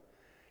hearing,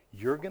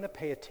 you're going to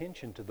pay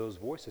attention to those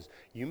voices.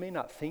 You may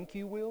not think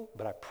you will,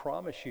 but I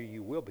promise you,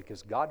 you will,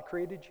 because God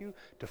created you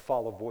to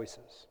follow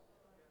voices.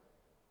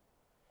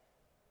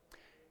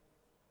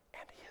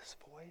 And his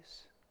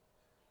voice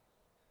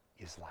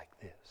is like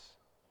this.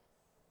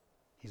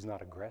 He's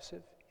not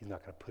aggressive. He's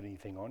not going to put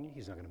anything on you.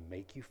 He's not going to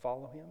make you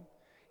follow him.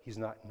 He's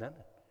not none.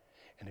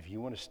 And if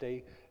you want to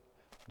stay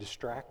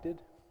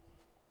distracted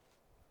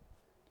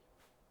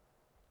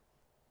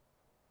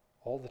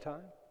all the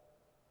time,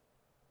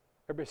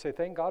 everybody say,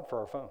 thank God for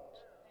our phones.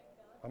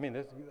 I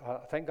mean,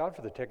 thank God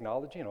for the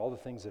technology and all the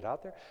things that are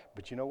out there.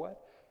 But you know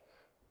what?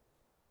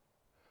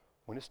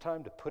 When it's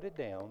time to put it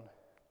down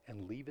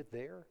and leave it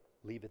there,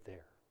 leave it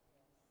there.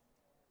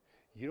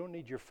 You don't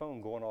need your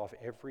phone going off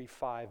every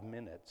 5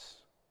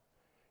 minutes.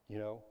 You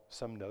know,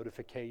 some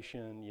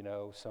notification,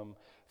 some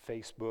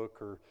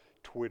Facebook or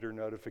Twitter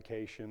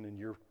notification, and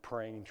you're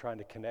praying and trying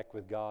to connect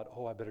with God.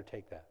 Oh, I better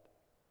take that.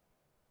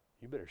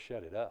 You better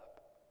shut it up.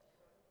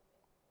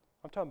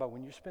 I'm talking about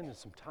when you're spending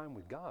some time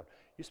with God.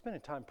 You're spending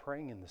time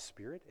praying in the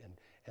Spirit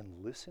and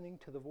listening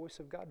to the voice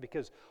of God,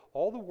 because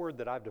all the word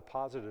that I've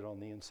deposited on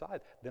the inside,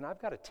 then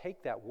I've got to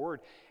take that word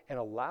and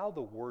allow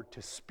the word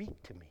to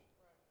speak to me.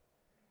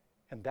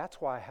 And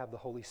that's why I have the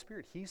Holy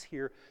Spirit. He's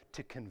here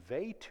to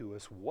convey to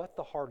us what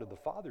the heart of the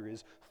Father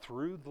is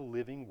through the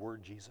living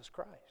Word, Jesus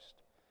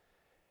Christ.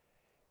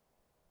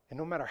 And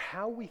no matter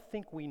how we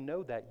think we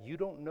know that, you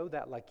don't know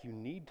that like you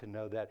need to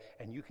know that,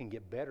 and you can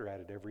get better at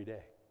it every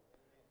day.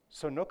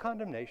 So no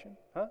condemnation,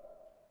 huh?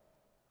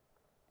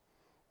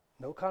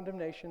 No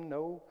condemnation,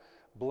 no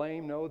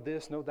blame, no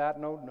this, no that,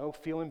 no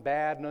feeling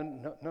bad,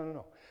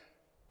 no.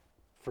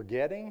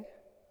 Forgetting,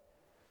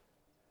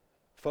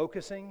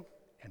 focusing,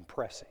 and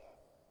pressing.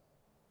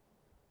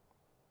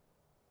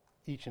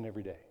 Each and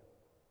every day.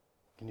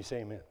 Can you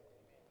say amen?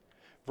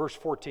 Verse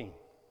 14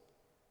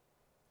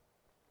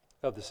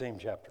 of the same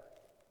chapter.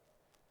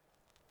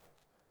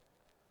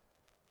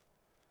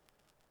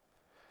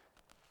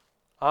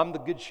 I'm the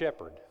good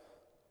shepherd.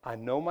 I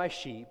know my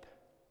sheep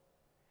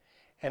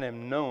and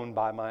am known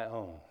by my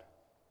own.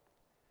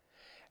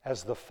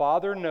 As the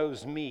Father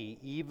knows me,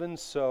 even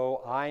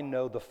so I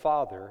know the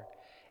Father,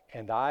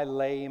 and I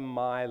lay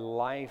my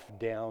life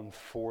down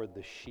for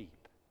the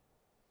sheep.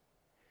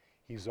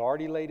 He's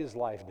already laid his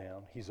life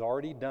down. He's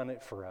already done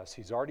it for us.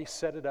 He's already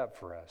set it up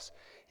for us.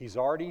 Hebrews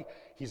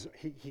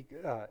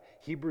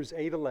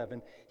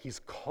 8:11, he's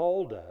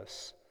called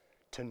us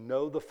to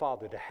know the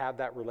Father, to have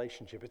that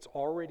relationship. It's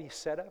already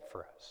set up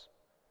for us.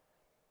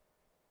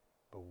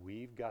 But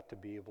we've got to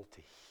be able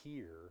to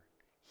hear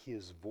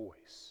his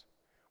voice,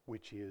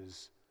 which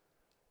is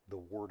the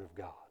Word of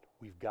God.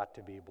 We've got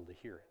to be able to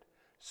hear it.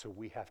 So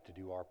we have to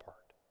do our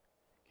part.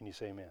 Can you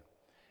say amen?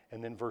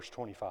 And then verse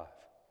 25.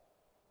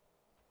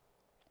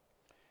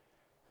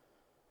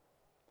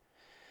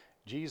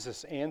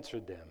 Jesus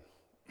answered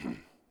them,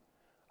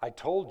 I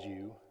told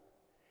you,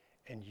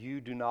 and you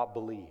do not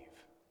believe.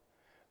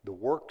 The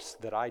works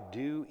that I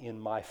do in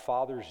my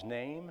Father's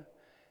name,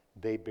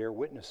 they bear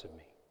witness of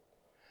me.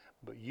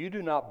 But you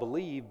do not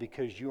believe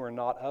because you are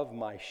not of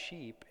my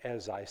sheep,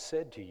 as I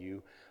said to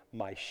you,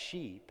 my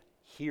sheep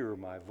hear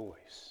my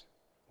voice.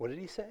 What did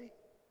he say?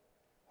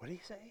 What did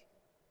he say?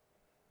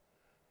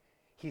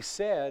 He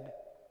said,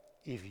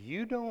 if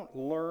you don't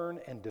learn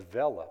and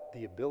develop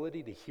the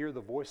ability to hear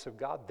the voice of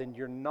God, then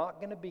you're not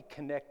going to be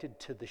connected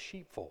to the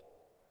sheepfold.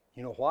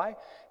 You know why?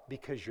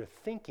 Because your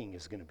thinking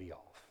is going to be off.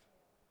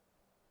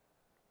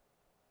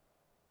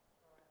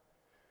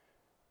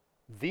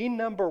 The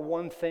number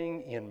one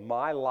thing in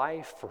my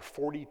life for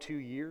 42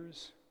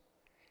 years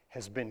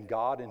has been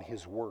God and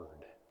His Word.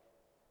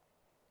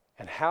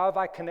 And how have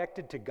I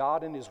connected to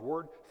God and His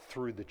Word?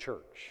 Through the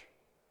church.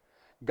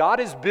 God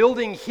is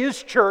building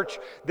His church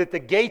that the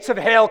gates of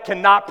hell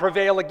cannot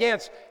prevail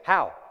against.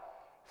 How?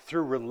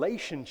 Through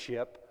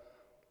relationship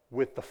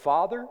with the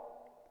Father,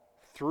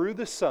 through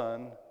the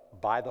Son,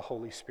 by the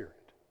Holy Spirit.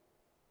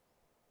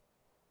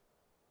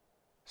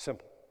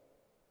 Simple.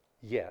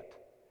 Yet,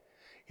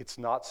 it's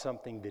not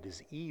something that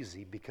is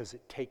easy because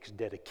it takes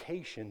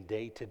dedication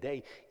day to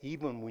day,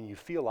 even when you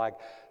feel like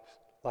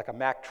a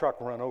Mack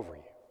truck run over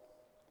you.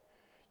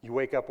 You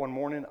wake up one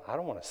morning, I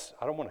don't want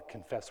to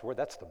confess the word.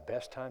 That's the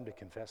best time to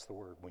confess the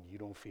word, when you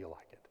don't feel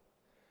like it.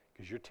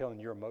 Because you're telling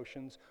your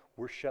emotions,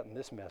 we're shutting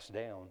this mess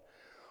down.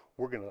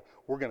 We're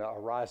gonna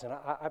arise. And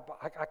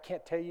I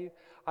can't tell you,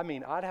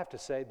 I'd have to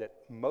say that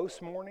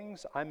most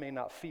mornings I may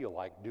not feel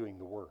like doing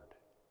the word.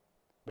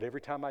 But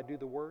every time I do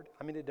the word,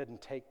 it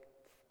doesn't take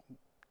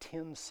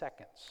 10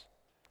 seconds.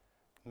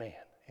 Man,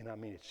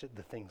 and it's just,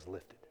 the thing's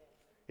lifted.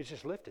 It's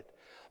just lifted.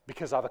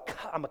 Because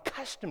I'm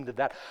accustomed to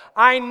that.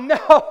 I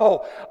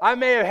know I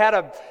may have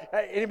had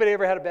anybody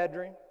ever had a bad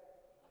dream?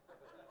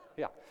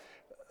 Yeah.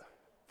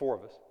 4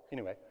 of us.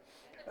 Anyway.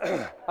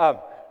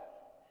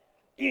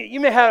 You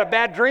may have had a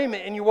bad dream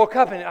and you woke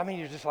up and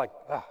you're just like,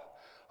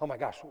 oh my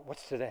gosh,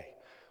 what's today?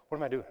 What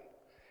am I doing?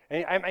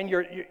 And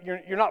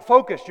you're not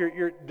focused.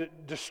 You're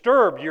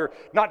disturbed. You're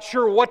not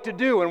sure what to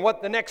do and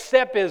what the next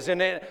step is.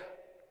 And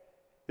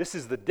this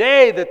is the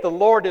day that the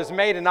Lord has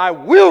made, and I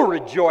will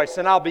rejoice,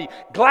 and I'll be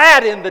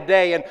glad in the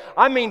day. And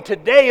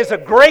today is a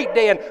great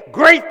day, and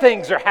great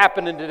things are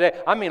happening today.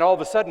 All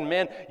of a sudden,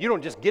 man, you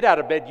don't just get out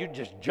of bed, you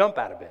just jump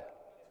out of bed.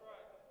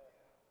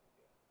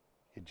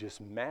 It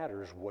just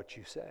matters what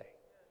you say.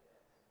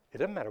 It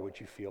doesn't matter what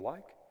you feel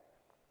like.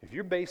 If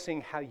you're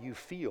basing how you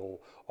feel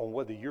on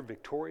whether you're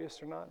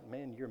victorious or not,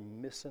 man, you're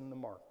missing the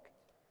mark.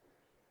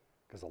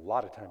 Because a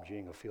lot of times you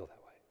ain't going to feel that way.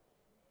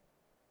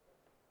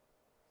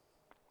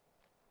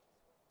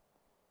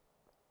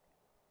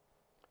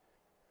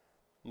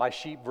 My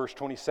sheep, verse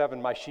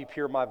 27, my sheep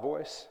hear my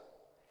voice,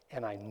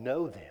 and I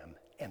know them,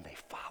 and they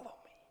follow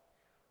me.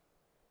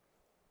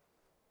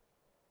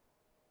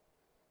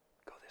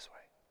 Go this way.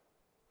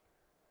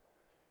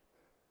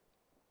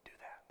 Do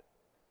that.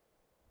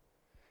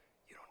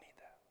 You don't need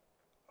that.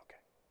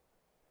 Okay.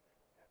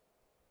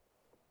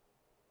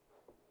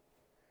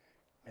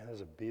 Man,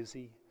 there's a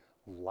busy,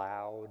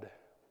 loud,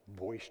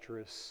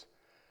 boisterous,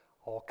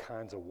 all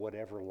kinds of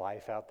whatever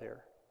life out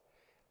there.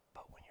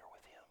 But when you're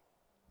with Him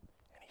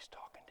and He's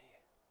talking to you,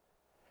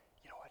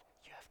 you know what?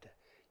 You have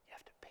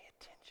to pay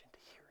attention to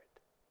hear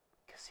it,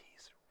 because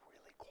He's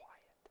really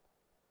quiet.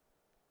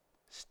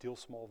 Still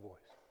small voice.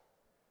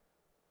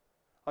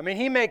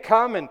 He may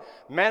come and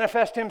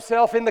manifest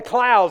Himself in the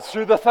clouds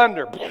through the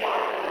thunder.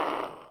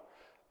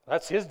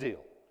 That's His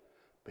deal.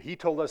 But He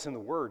told us in the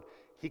Word,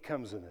 He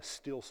comes in a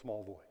still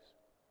small voice.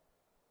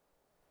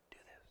 Do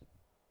this.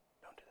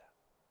 Don't do that.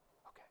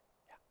 Okay.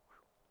 Yeah.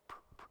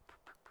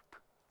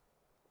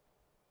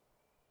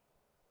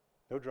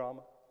 No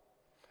drama.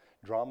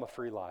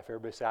 Drama-free life.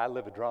 Everybody say, I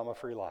live a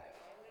drama-free life.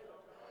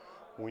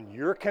 When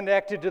you're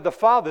connected to the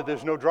Father,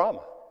 there's no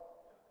drama.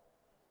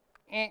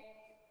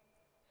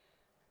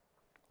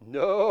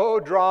 No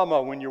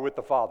drama when you're with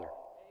the Father.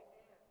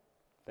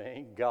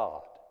 Thank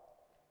God.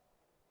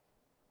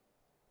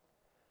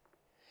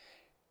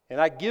 And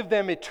I give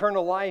them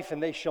eternal life,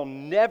 and they shall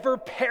never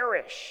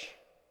perish.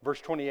 Verse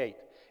 28.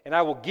 And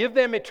I will give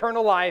them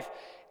eternal life,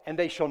 and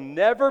they shall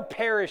never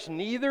perish,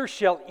 neither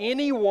shall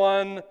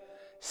anyone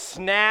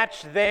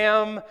snatch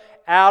them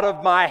out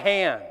of my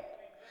hand.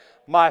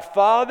 My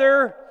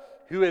Father,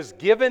 who has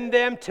given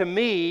them to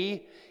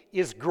me,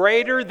 is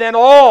greater than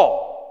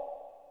all,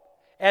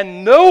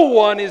 and no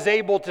one is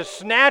able to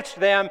snatch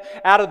them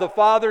out of the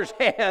Father's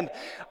hand.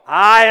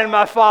 I and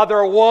my Father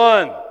are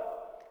one.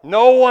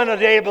 No one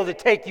is able to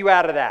take you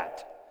out of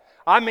that.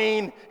 I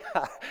mean,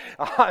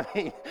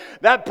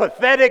 that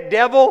pathetic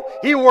devil,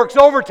 he works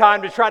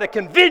overtime to try to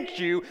convince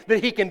you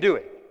that he can do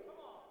it.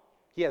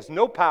 He has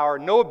no power,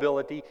 no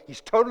ability.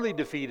 He's totally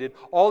defeated.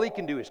 All he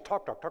can do is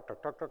talk.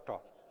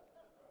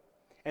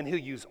 And he'll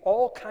use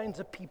all kinds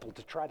of people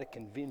to try to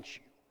convince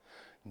you.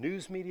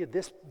 News media,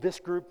 this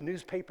group,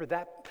 newspaper,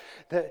 that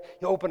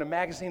you open a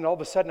magazine, and all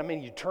of a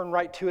sudden, you turn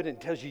right to it and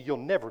it tells you you'll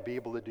never be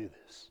able to do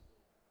this.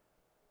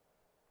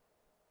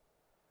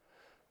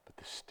 But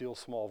the still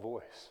small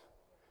voice,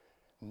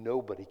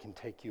 nobody can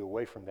take you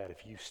away from that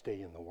if you stay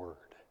in the Word.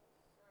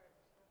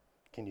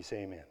 Can you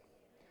say amen?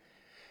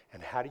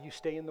 And how do you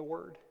stay in the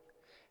Word?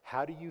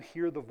 How do you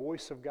hear the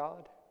voice of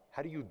God?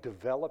 How do you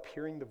develop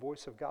hearing the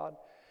voice of God?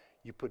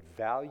 You put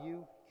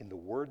value in the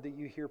Word that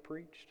you hear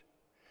preached.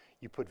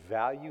 You put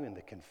value in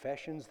the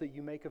confessions that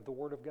you make of the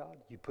Word of God.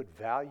 You put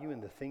value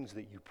in the things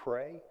that you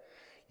pray.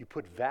 You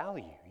put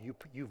value.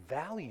 You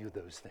value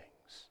those things.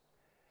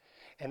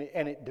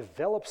 And it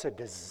develops a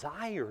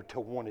desire to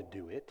want to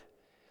do it,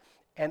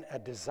 and a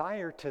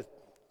desire to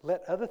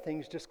let other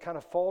things just kind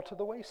of fall to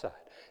the wayside.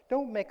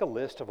 Don't make a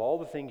list of all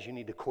the things you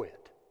need to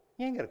quit.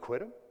 You ain't going to quit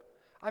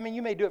them.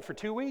 You may do it for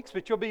 2 weeks,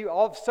 but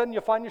all of a sudden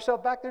you'll find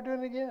yourself back there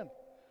doing it again.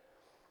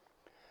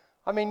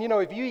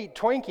 If you eat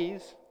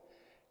Twinkies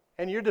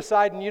and you're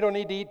deciding you don't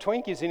need to eat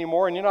Twinkies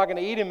anymore and you're not going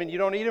to eat them and you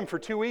don't eat them for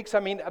 2 weeks,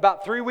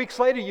 about 3 weeks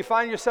later you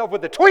find yourself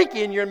with a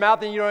Twinkie in your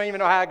mouth and you don't even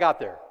know how it got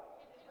there.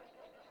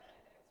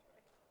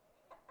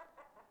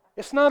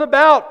 It's not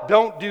about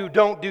don't do.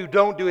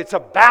 It's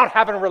about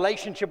having a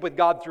relationship with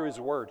God through His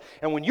Word.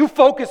 And when you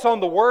focus on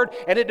the Word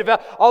and it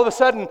develops, all of a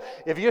sudden,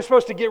 if you're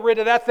supposed to get rid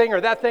of that thing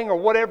or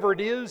whatever it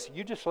is,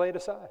 you just lay it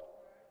aside.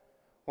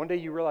 One day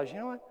you realize, you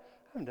know what?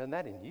 I haven't done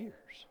that in years.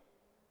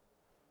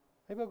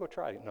 Maybe I'll go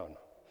try it. No.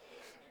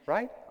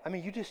 Right?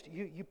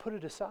 You put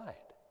it aside.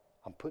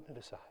 I'm putting it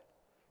aside.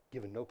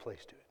 Giving no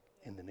place to it.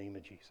 In the name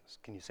of Jesus.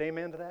 Can you say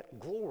amen to that?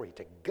 Glory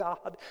to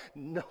God.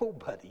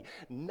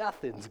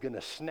 Nothing's going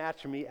to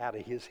snatch me out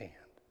of His hand.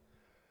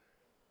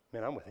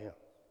 Man, I'm with Him.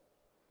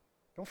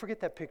 Don't forget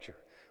that picture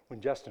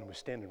when Justin was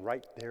standing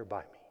right there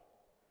by me.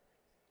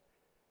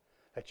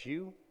 That's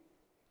you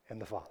and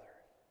the Father.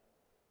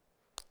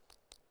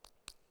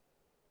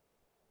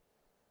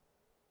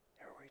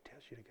 Everywhere He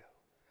tells you to go.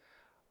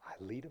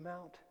 I lead them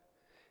out,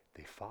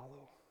 they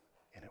follow,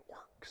 and it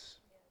works.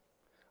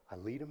 I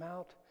lead them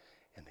out,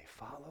 and they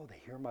follow,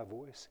 they hear my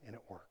voice, and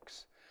it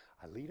works.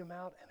 I lead them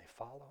out, and they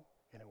follow,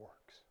 and it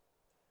works.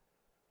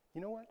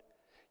 You know what?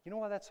 You know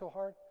why that's so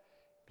hard?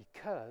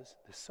 Because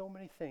there's so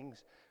many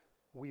things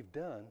we've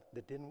done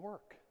that didn't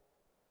work.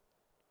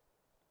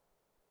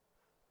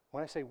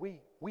 When I say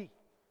we.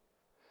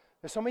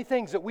 There's so many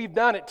things that we've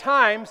done at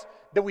times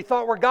that we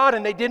thought were God,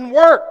 and they didn't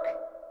work.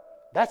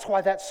 That's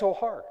why that's so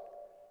hard.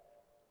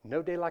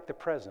 No day like the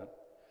present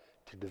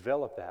to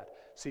develop that.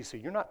 See, so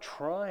you're not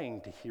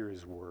trying to hear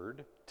His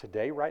Word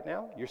today, right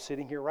now. You're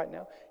sitting here right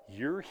now.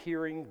 You're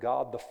hearing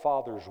God the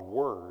Father's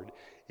Word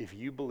if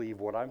you believe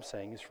what I'm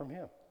saying is from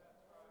Him.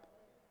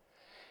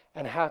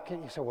 And how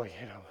can you say, well,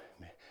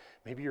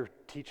 maybe you're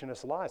teaching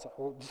us lies.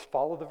 Well, just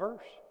follow the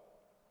verse.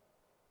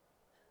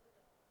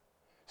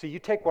 See, you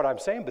take what I'm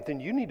saying, but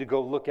then you need to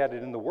go look at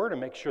it in the Word and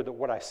make sure that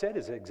what I said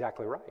is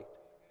exactly right.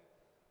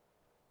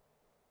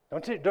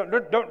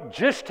 Don't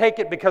just take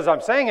it because I'm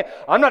saying it.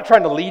 I'm not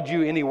trying to lead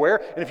you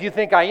anywhere. And if you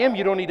think I am,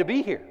 you don't need to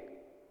be here.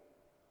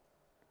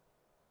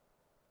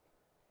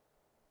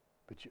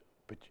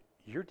 But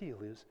your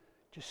deal is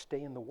just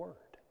stay in the Word.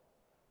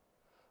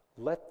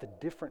 Let the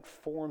different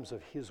forms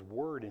of His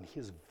Word and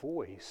His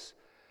voice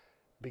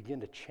begin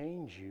to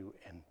change you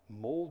and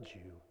mold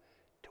you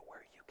to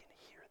where you can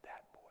hear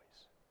that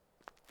voice.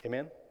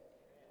 Amen?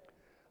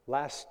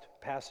 Last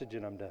passage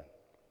and I'm done.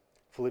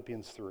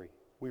 Philippians 3.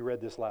 We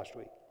read this last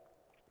week.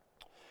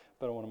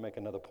 But I want to make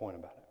another point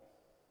about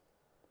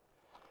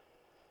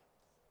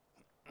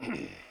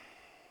it.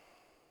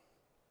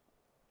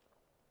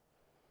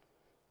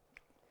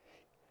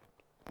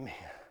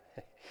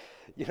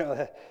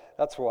 Man,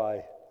 that's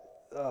why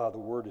the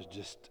Word is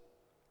just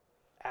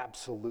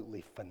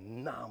absolutely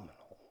phenomenal.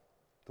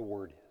 The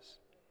Word is.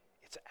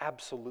 It's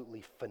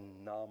absolutely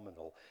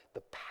phenomenal.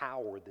 The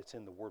power that's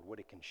in the Word, what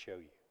it can show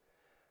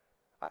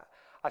you.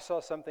 I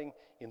saw something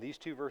in these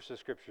two verses of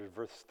Scripture,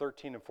 verse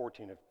 13 and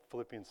 14 of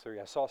Philippians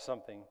 3. I saw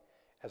something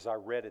as I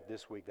read it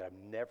this week that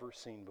I've never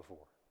seen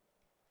before.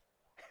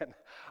 And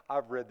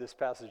I've read this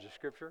passage of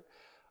Scripture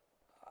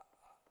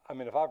I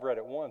mean, if I've read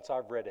it once,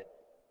 I've read it,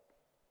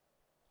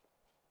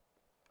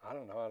 I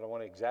don't know, I don't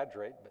want to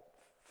exaggerate, but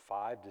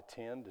 5 to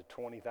 10 to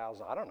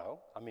 20,000, I don't know.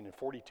 I mean, in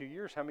 42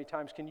 years, how many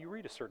times can you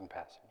read a certain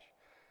passage?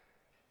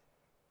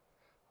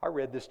 I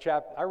read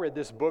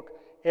this book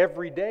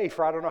every day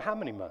for I don't know how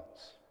many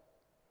months.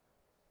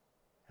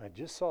 And I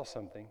just saw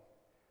something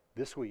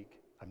this week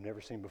I've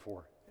never seen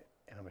before,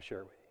 and I'm going to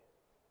share it with you.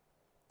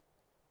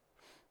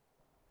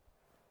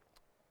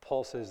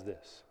 Paul says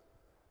this.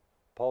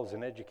 Paul is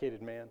an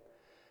educated man.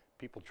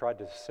 People tried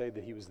to say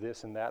that he was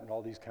this and that and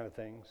all these kind of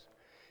things.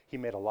 He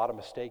made a lot of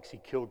mistakes. He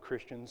killed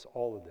Christians,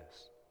 all of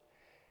this.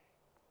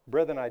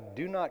 Brethren, I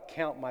do not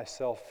count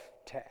myself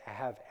to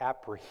have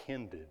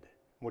apprehended.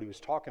 What he was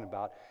talking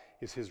about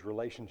is his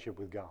relationship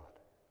with God.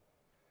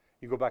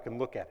 You go back and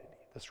look at it.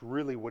 That's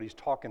really what he's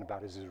talking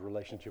about, is his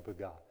relationship with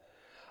God.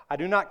 I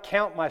do not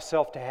count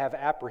myself to have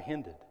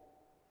apprehended.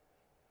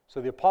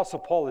 So the Apostle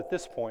Paul at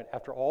this point,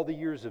 after all the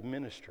years of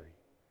ministry,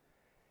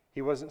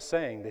 he wasn't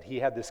saying that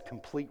he had this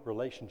complete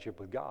relationship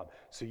with God.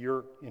 So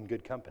you're in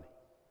good company.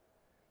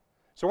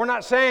 So we're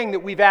not saying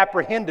that we've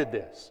apprehended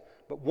this.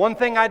 But one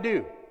thing I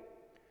do,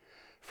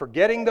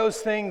 forgetting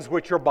those things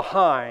which are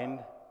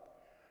behind,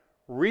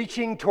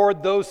 reaching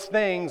toward those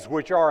things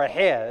which are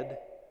ahead,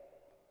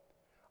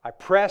 I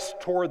press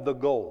toward the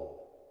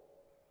goal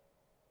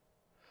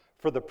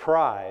for the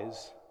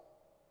prize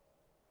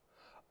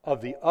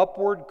of the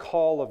upward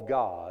call of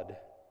God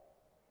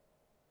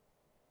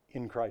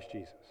in Christ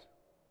Jesus.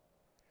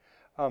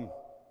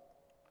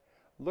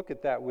 Look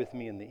at that with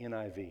me in the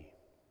NIV.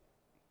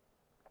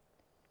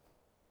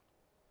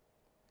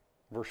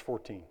 Verse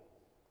 14.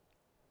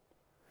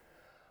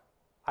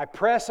 I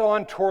press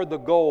on toward the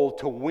goal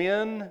to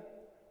win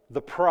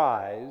the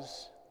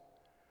prize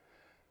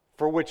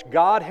for which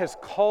God has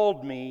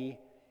called me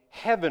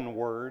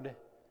heavenward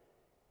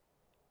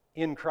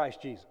in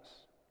Christ Jesus.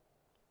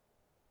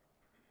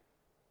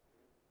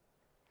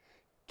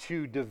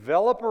 To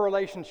develop a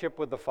relationship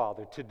with the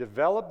Father, to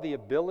develop the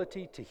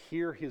ability to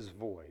hear His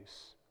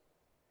voice,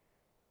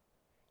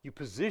 you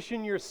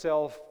position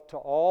yourself to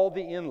all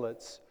the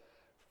inlets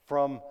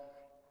from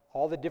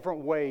all the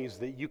different ways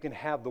that you can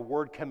have the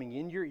Word coming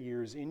in your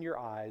ears, in your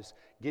eyes,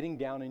 getting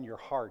down in your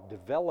heart,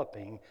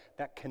 developing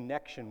that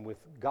connection with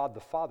God the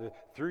Father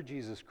through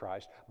Jesus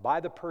Christ by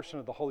the person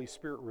of the Holy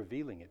Spirit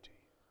revealing it to you.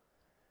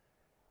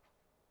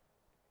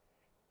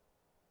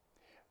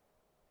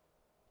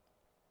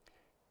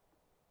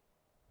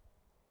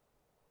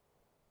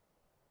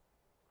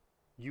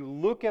 You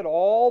look at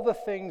all the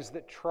things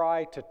that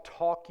try to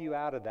talk you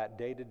out of that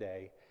day to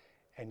day,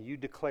 and you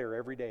declare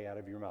every day out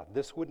of your mouth.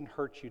 This wouldn't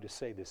hurt you to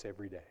say this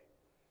every day.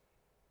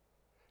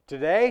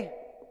 Today,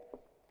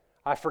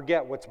 I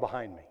forget what's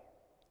behind me.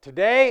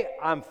 Today,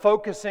 I'm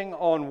focusing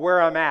on where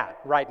I'm at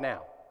right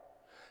now.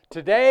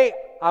 Today,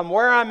 I'm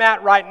where I'm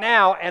at right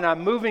now, and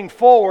I'm moving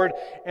forward,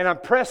 and I'm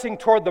pressing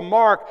toward the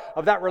mark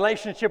of that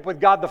relationship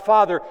with God the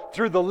Father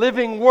through the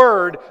living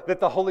Word that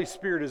the Holy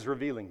Spirit is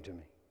revealing to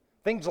me.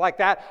 Things like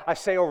that I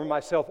say over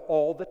myself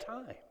all the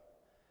time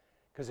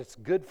because it's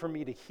good for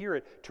me to hear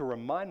it, to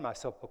remind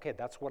myself, okay,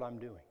 that's what I'm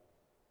doing.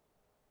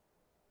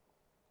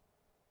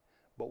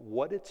 But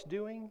what it's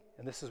doing,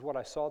 and this is what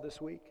I saw this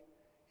week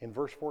in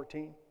verse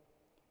 14,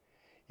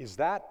 is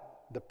that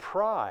the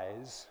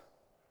prize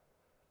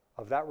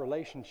of that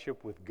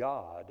relationship with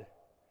God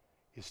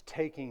is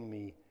taking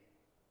me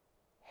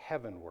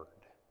heavenward.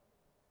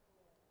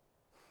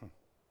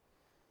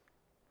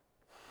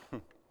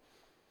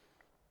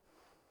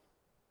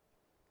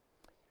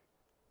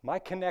 My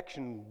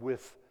connection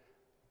with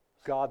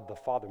God the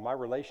Father, my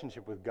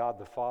relationship with God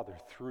the Father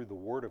through the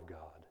Word of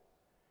God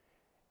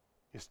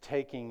is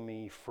taking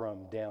me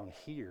from down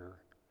here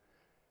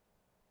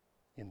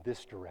in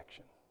this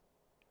direction.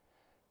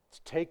 It's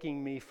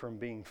taking me from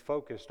being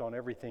focused on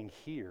everything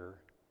here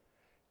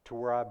to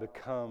where I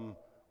become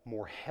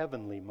more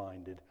heavenly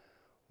minded,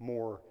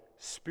 more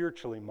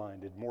spiritually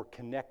minded, more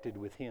connected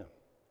with Him.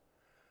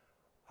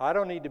 I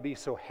don't need to be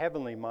so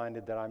heavenly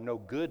minded that I'm no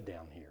good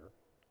down here.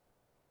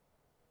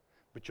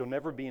 But you'll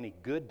never be any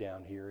good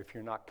down here if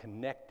you're not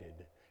connected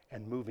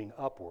and moving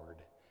upward,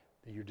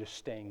 that you're just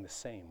staying the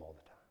same all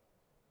the time.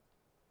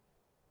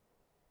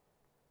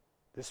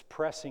 This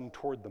pressing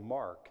toward the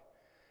mark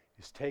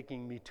is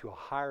taking me to a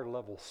higher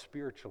level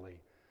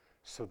spiritually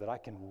so that I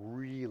can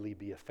really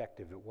be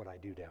effective at what I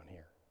do down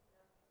here.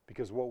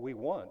 Because what we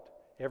want,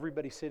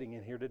 everybody sitting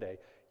in here today,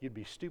 you'd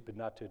be stupid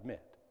not to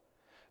admit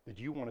that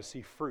you want to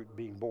see fruit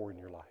being born in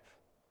your life.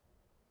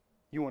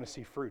 You want to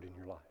see fruit in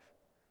your life.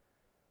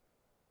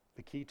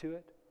 The key to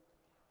it?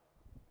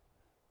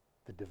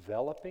 The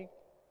developing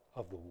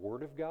of the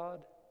Word of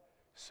God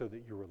so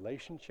that your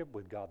relationship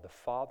with God the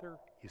Father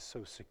is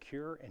so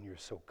secure and you're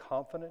so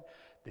confident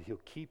that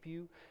He'll keep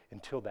you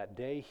until that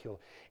day.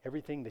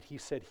 Everything that He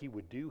said He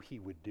would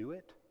do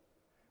it,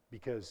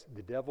 because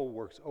the devil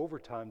works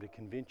overtime to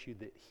convince you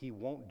that He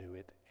won't do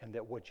it and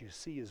that what you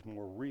see is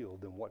more real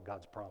than what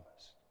God's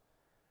promised.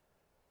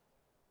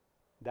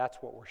 That's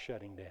what we're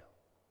shutting down.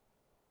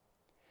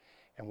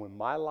 And when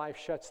my life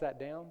shuts that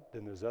down,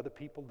 then there's other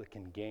people that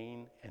can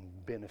gain and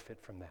benefit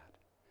from that.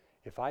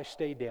 If I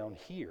stay down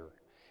here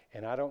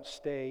and I don't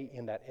stay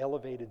in that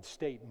elevated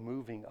state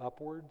moving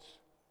upwards,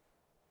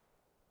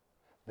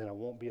 then I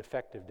won't be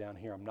effective down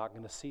here. I'm not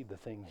going to see the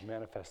things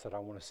manifest that I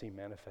want to see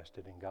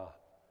manifested in God.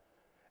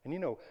 And you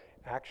know,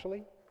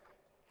 actually,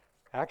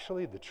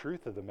 the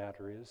truth of the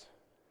matter is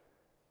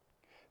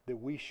that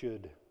we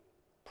should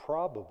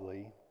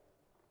probably,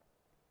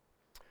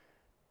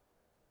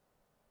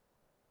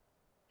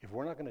 if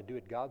we're not going to do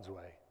it God's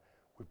way,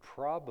 would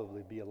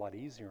probably be a lot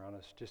easier on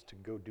us just to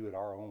go do it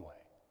our own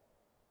way.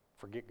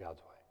 Forget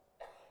God's way.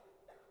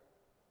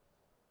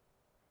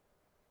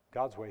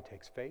 God's way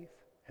takes faith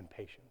and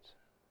patience.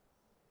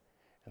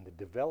 And the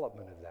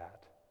development of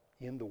that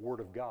in the Word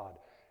of God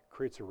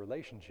creates a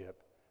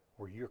relationship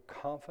where you're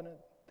confident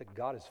that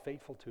God is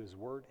faithful to His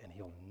Word and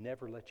He'll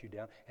never let you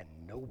down, and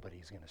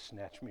nobody's going to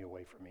snatch me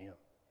away from Him.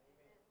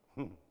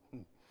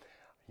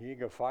 You ain't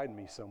going to find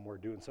me somewhere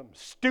doing something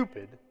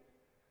stupid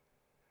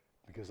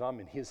because I'm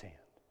in His hand.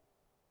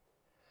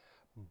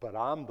 But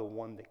I'm the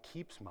one that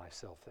keeps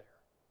myself there.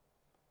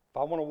 If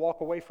I want to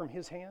walk away from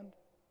His hand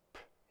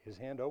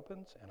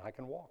opens and I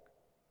can walk.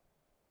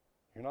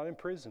 You're not in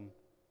prison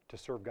to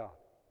serve God.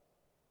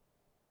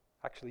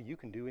 Actually, you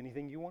can do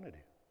anything you want to do.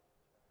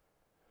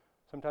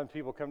 Sometimes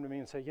people come to me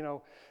and say, you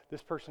know,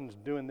 this person's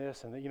doing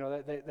this, and you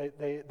know,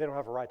 they don't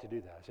have a right to do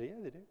that. I say,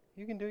 yeah, they do.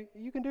 You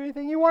can do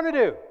anything you want to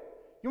do.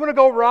 You want to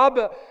go rob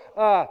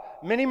a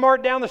mini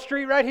mart down the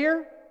street right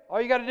here?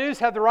 All you got to do is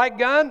have the right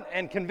gun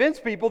and convince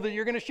people that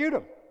you're going to shoot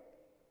them.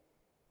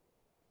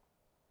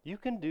 You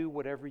can do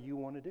whatever you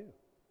want to do.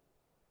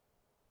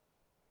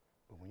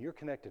 But when you're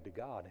connected to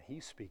God and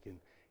He's speaking,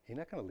 He's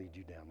not going to lead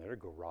you down there to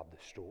go rob the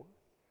store.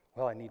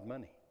 Well, I need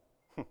money.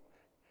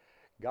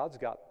 God's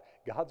got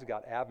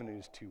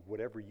avenues to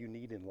whatever you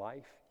need in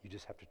life. You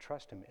just have to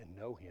trust Him and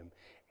know Him,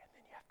 and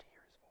then you have to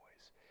hear His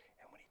voice.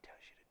 And when He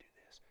tells you to do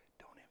this,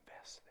 don't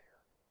invest there.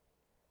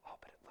 Oh,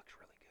 but it looks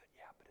really good.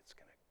 Yeah, but it's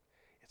gonna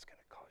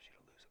cause you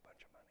to lose a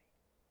bunch of money.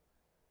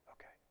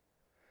 Okay.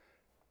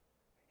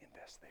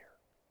 Invest there.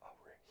 Oh,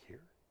 we're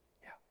here?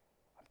 Yeah,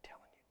 I'm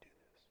telling you, do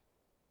this.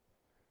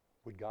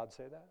 Would God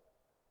say that?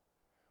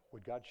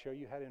 Would God show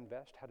you how to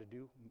invest, how to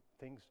do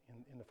things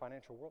in the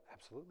financial world?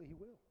 Absolutely, He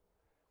will.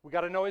 We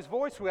got to know His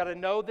voice. We got to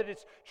know that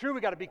it's true.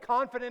 We got to be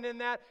confident in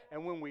that.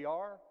 And when we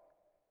are,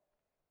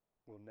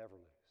 we'll never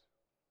lose.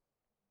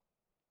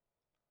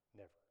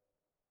 Never.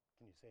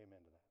 Can you say amen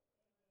to that?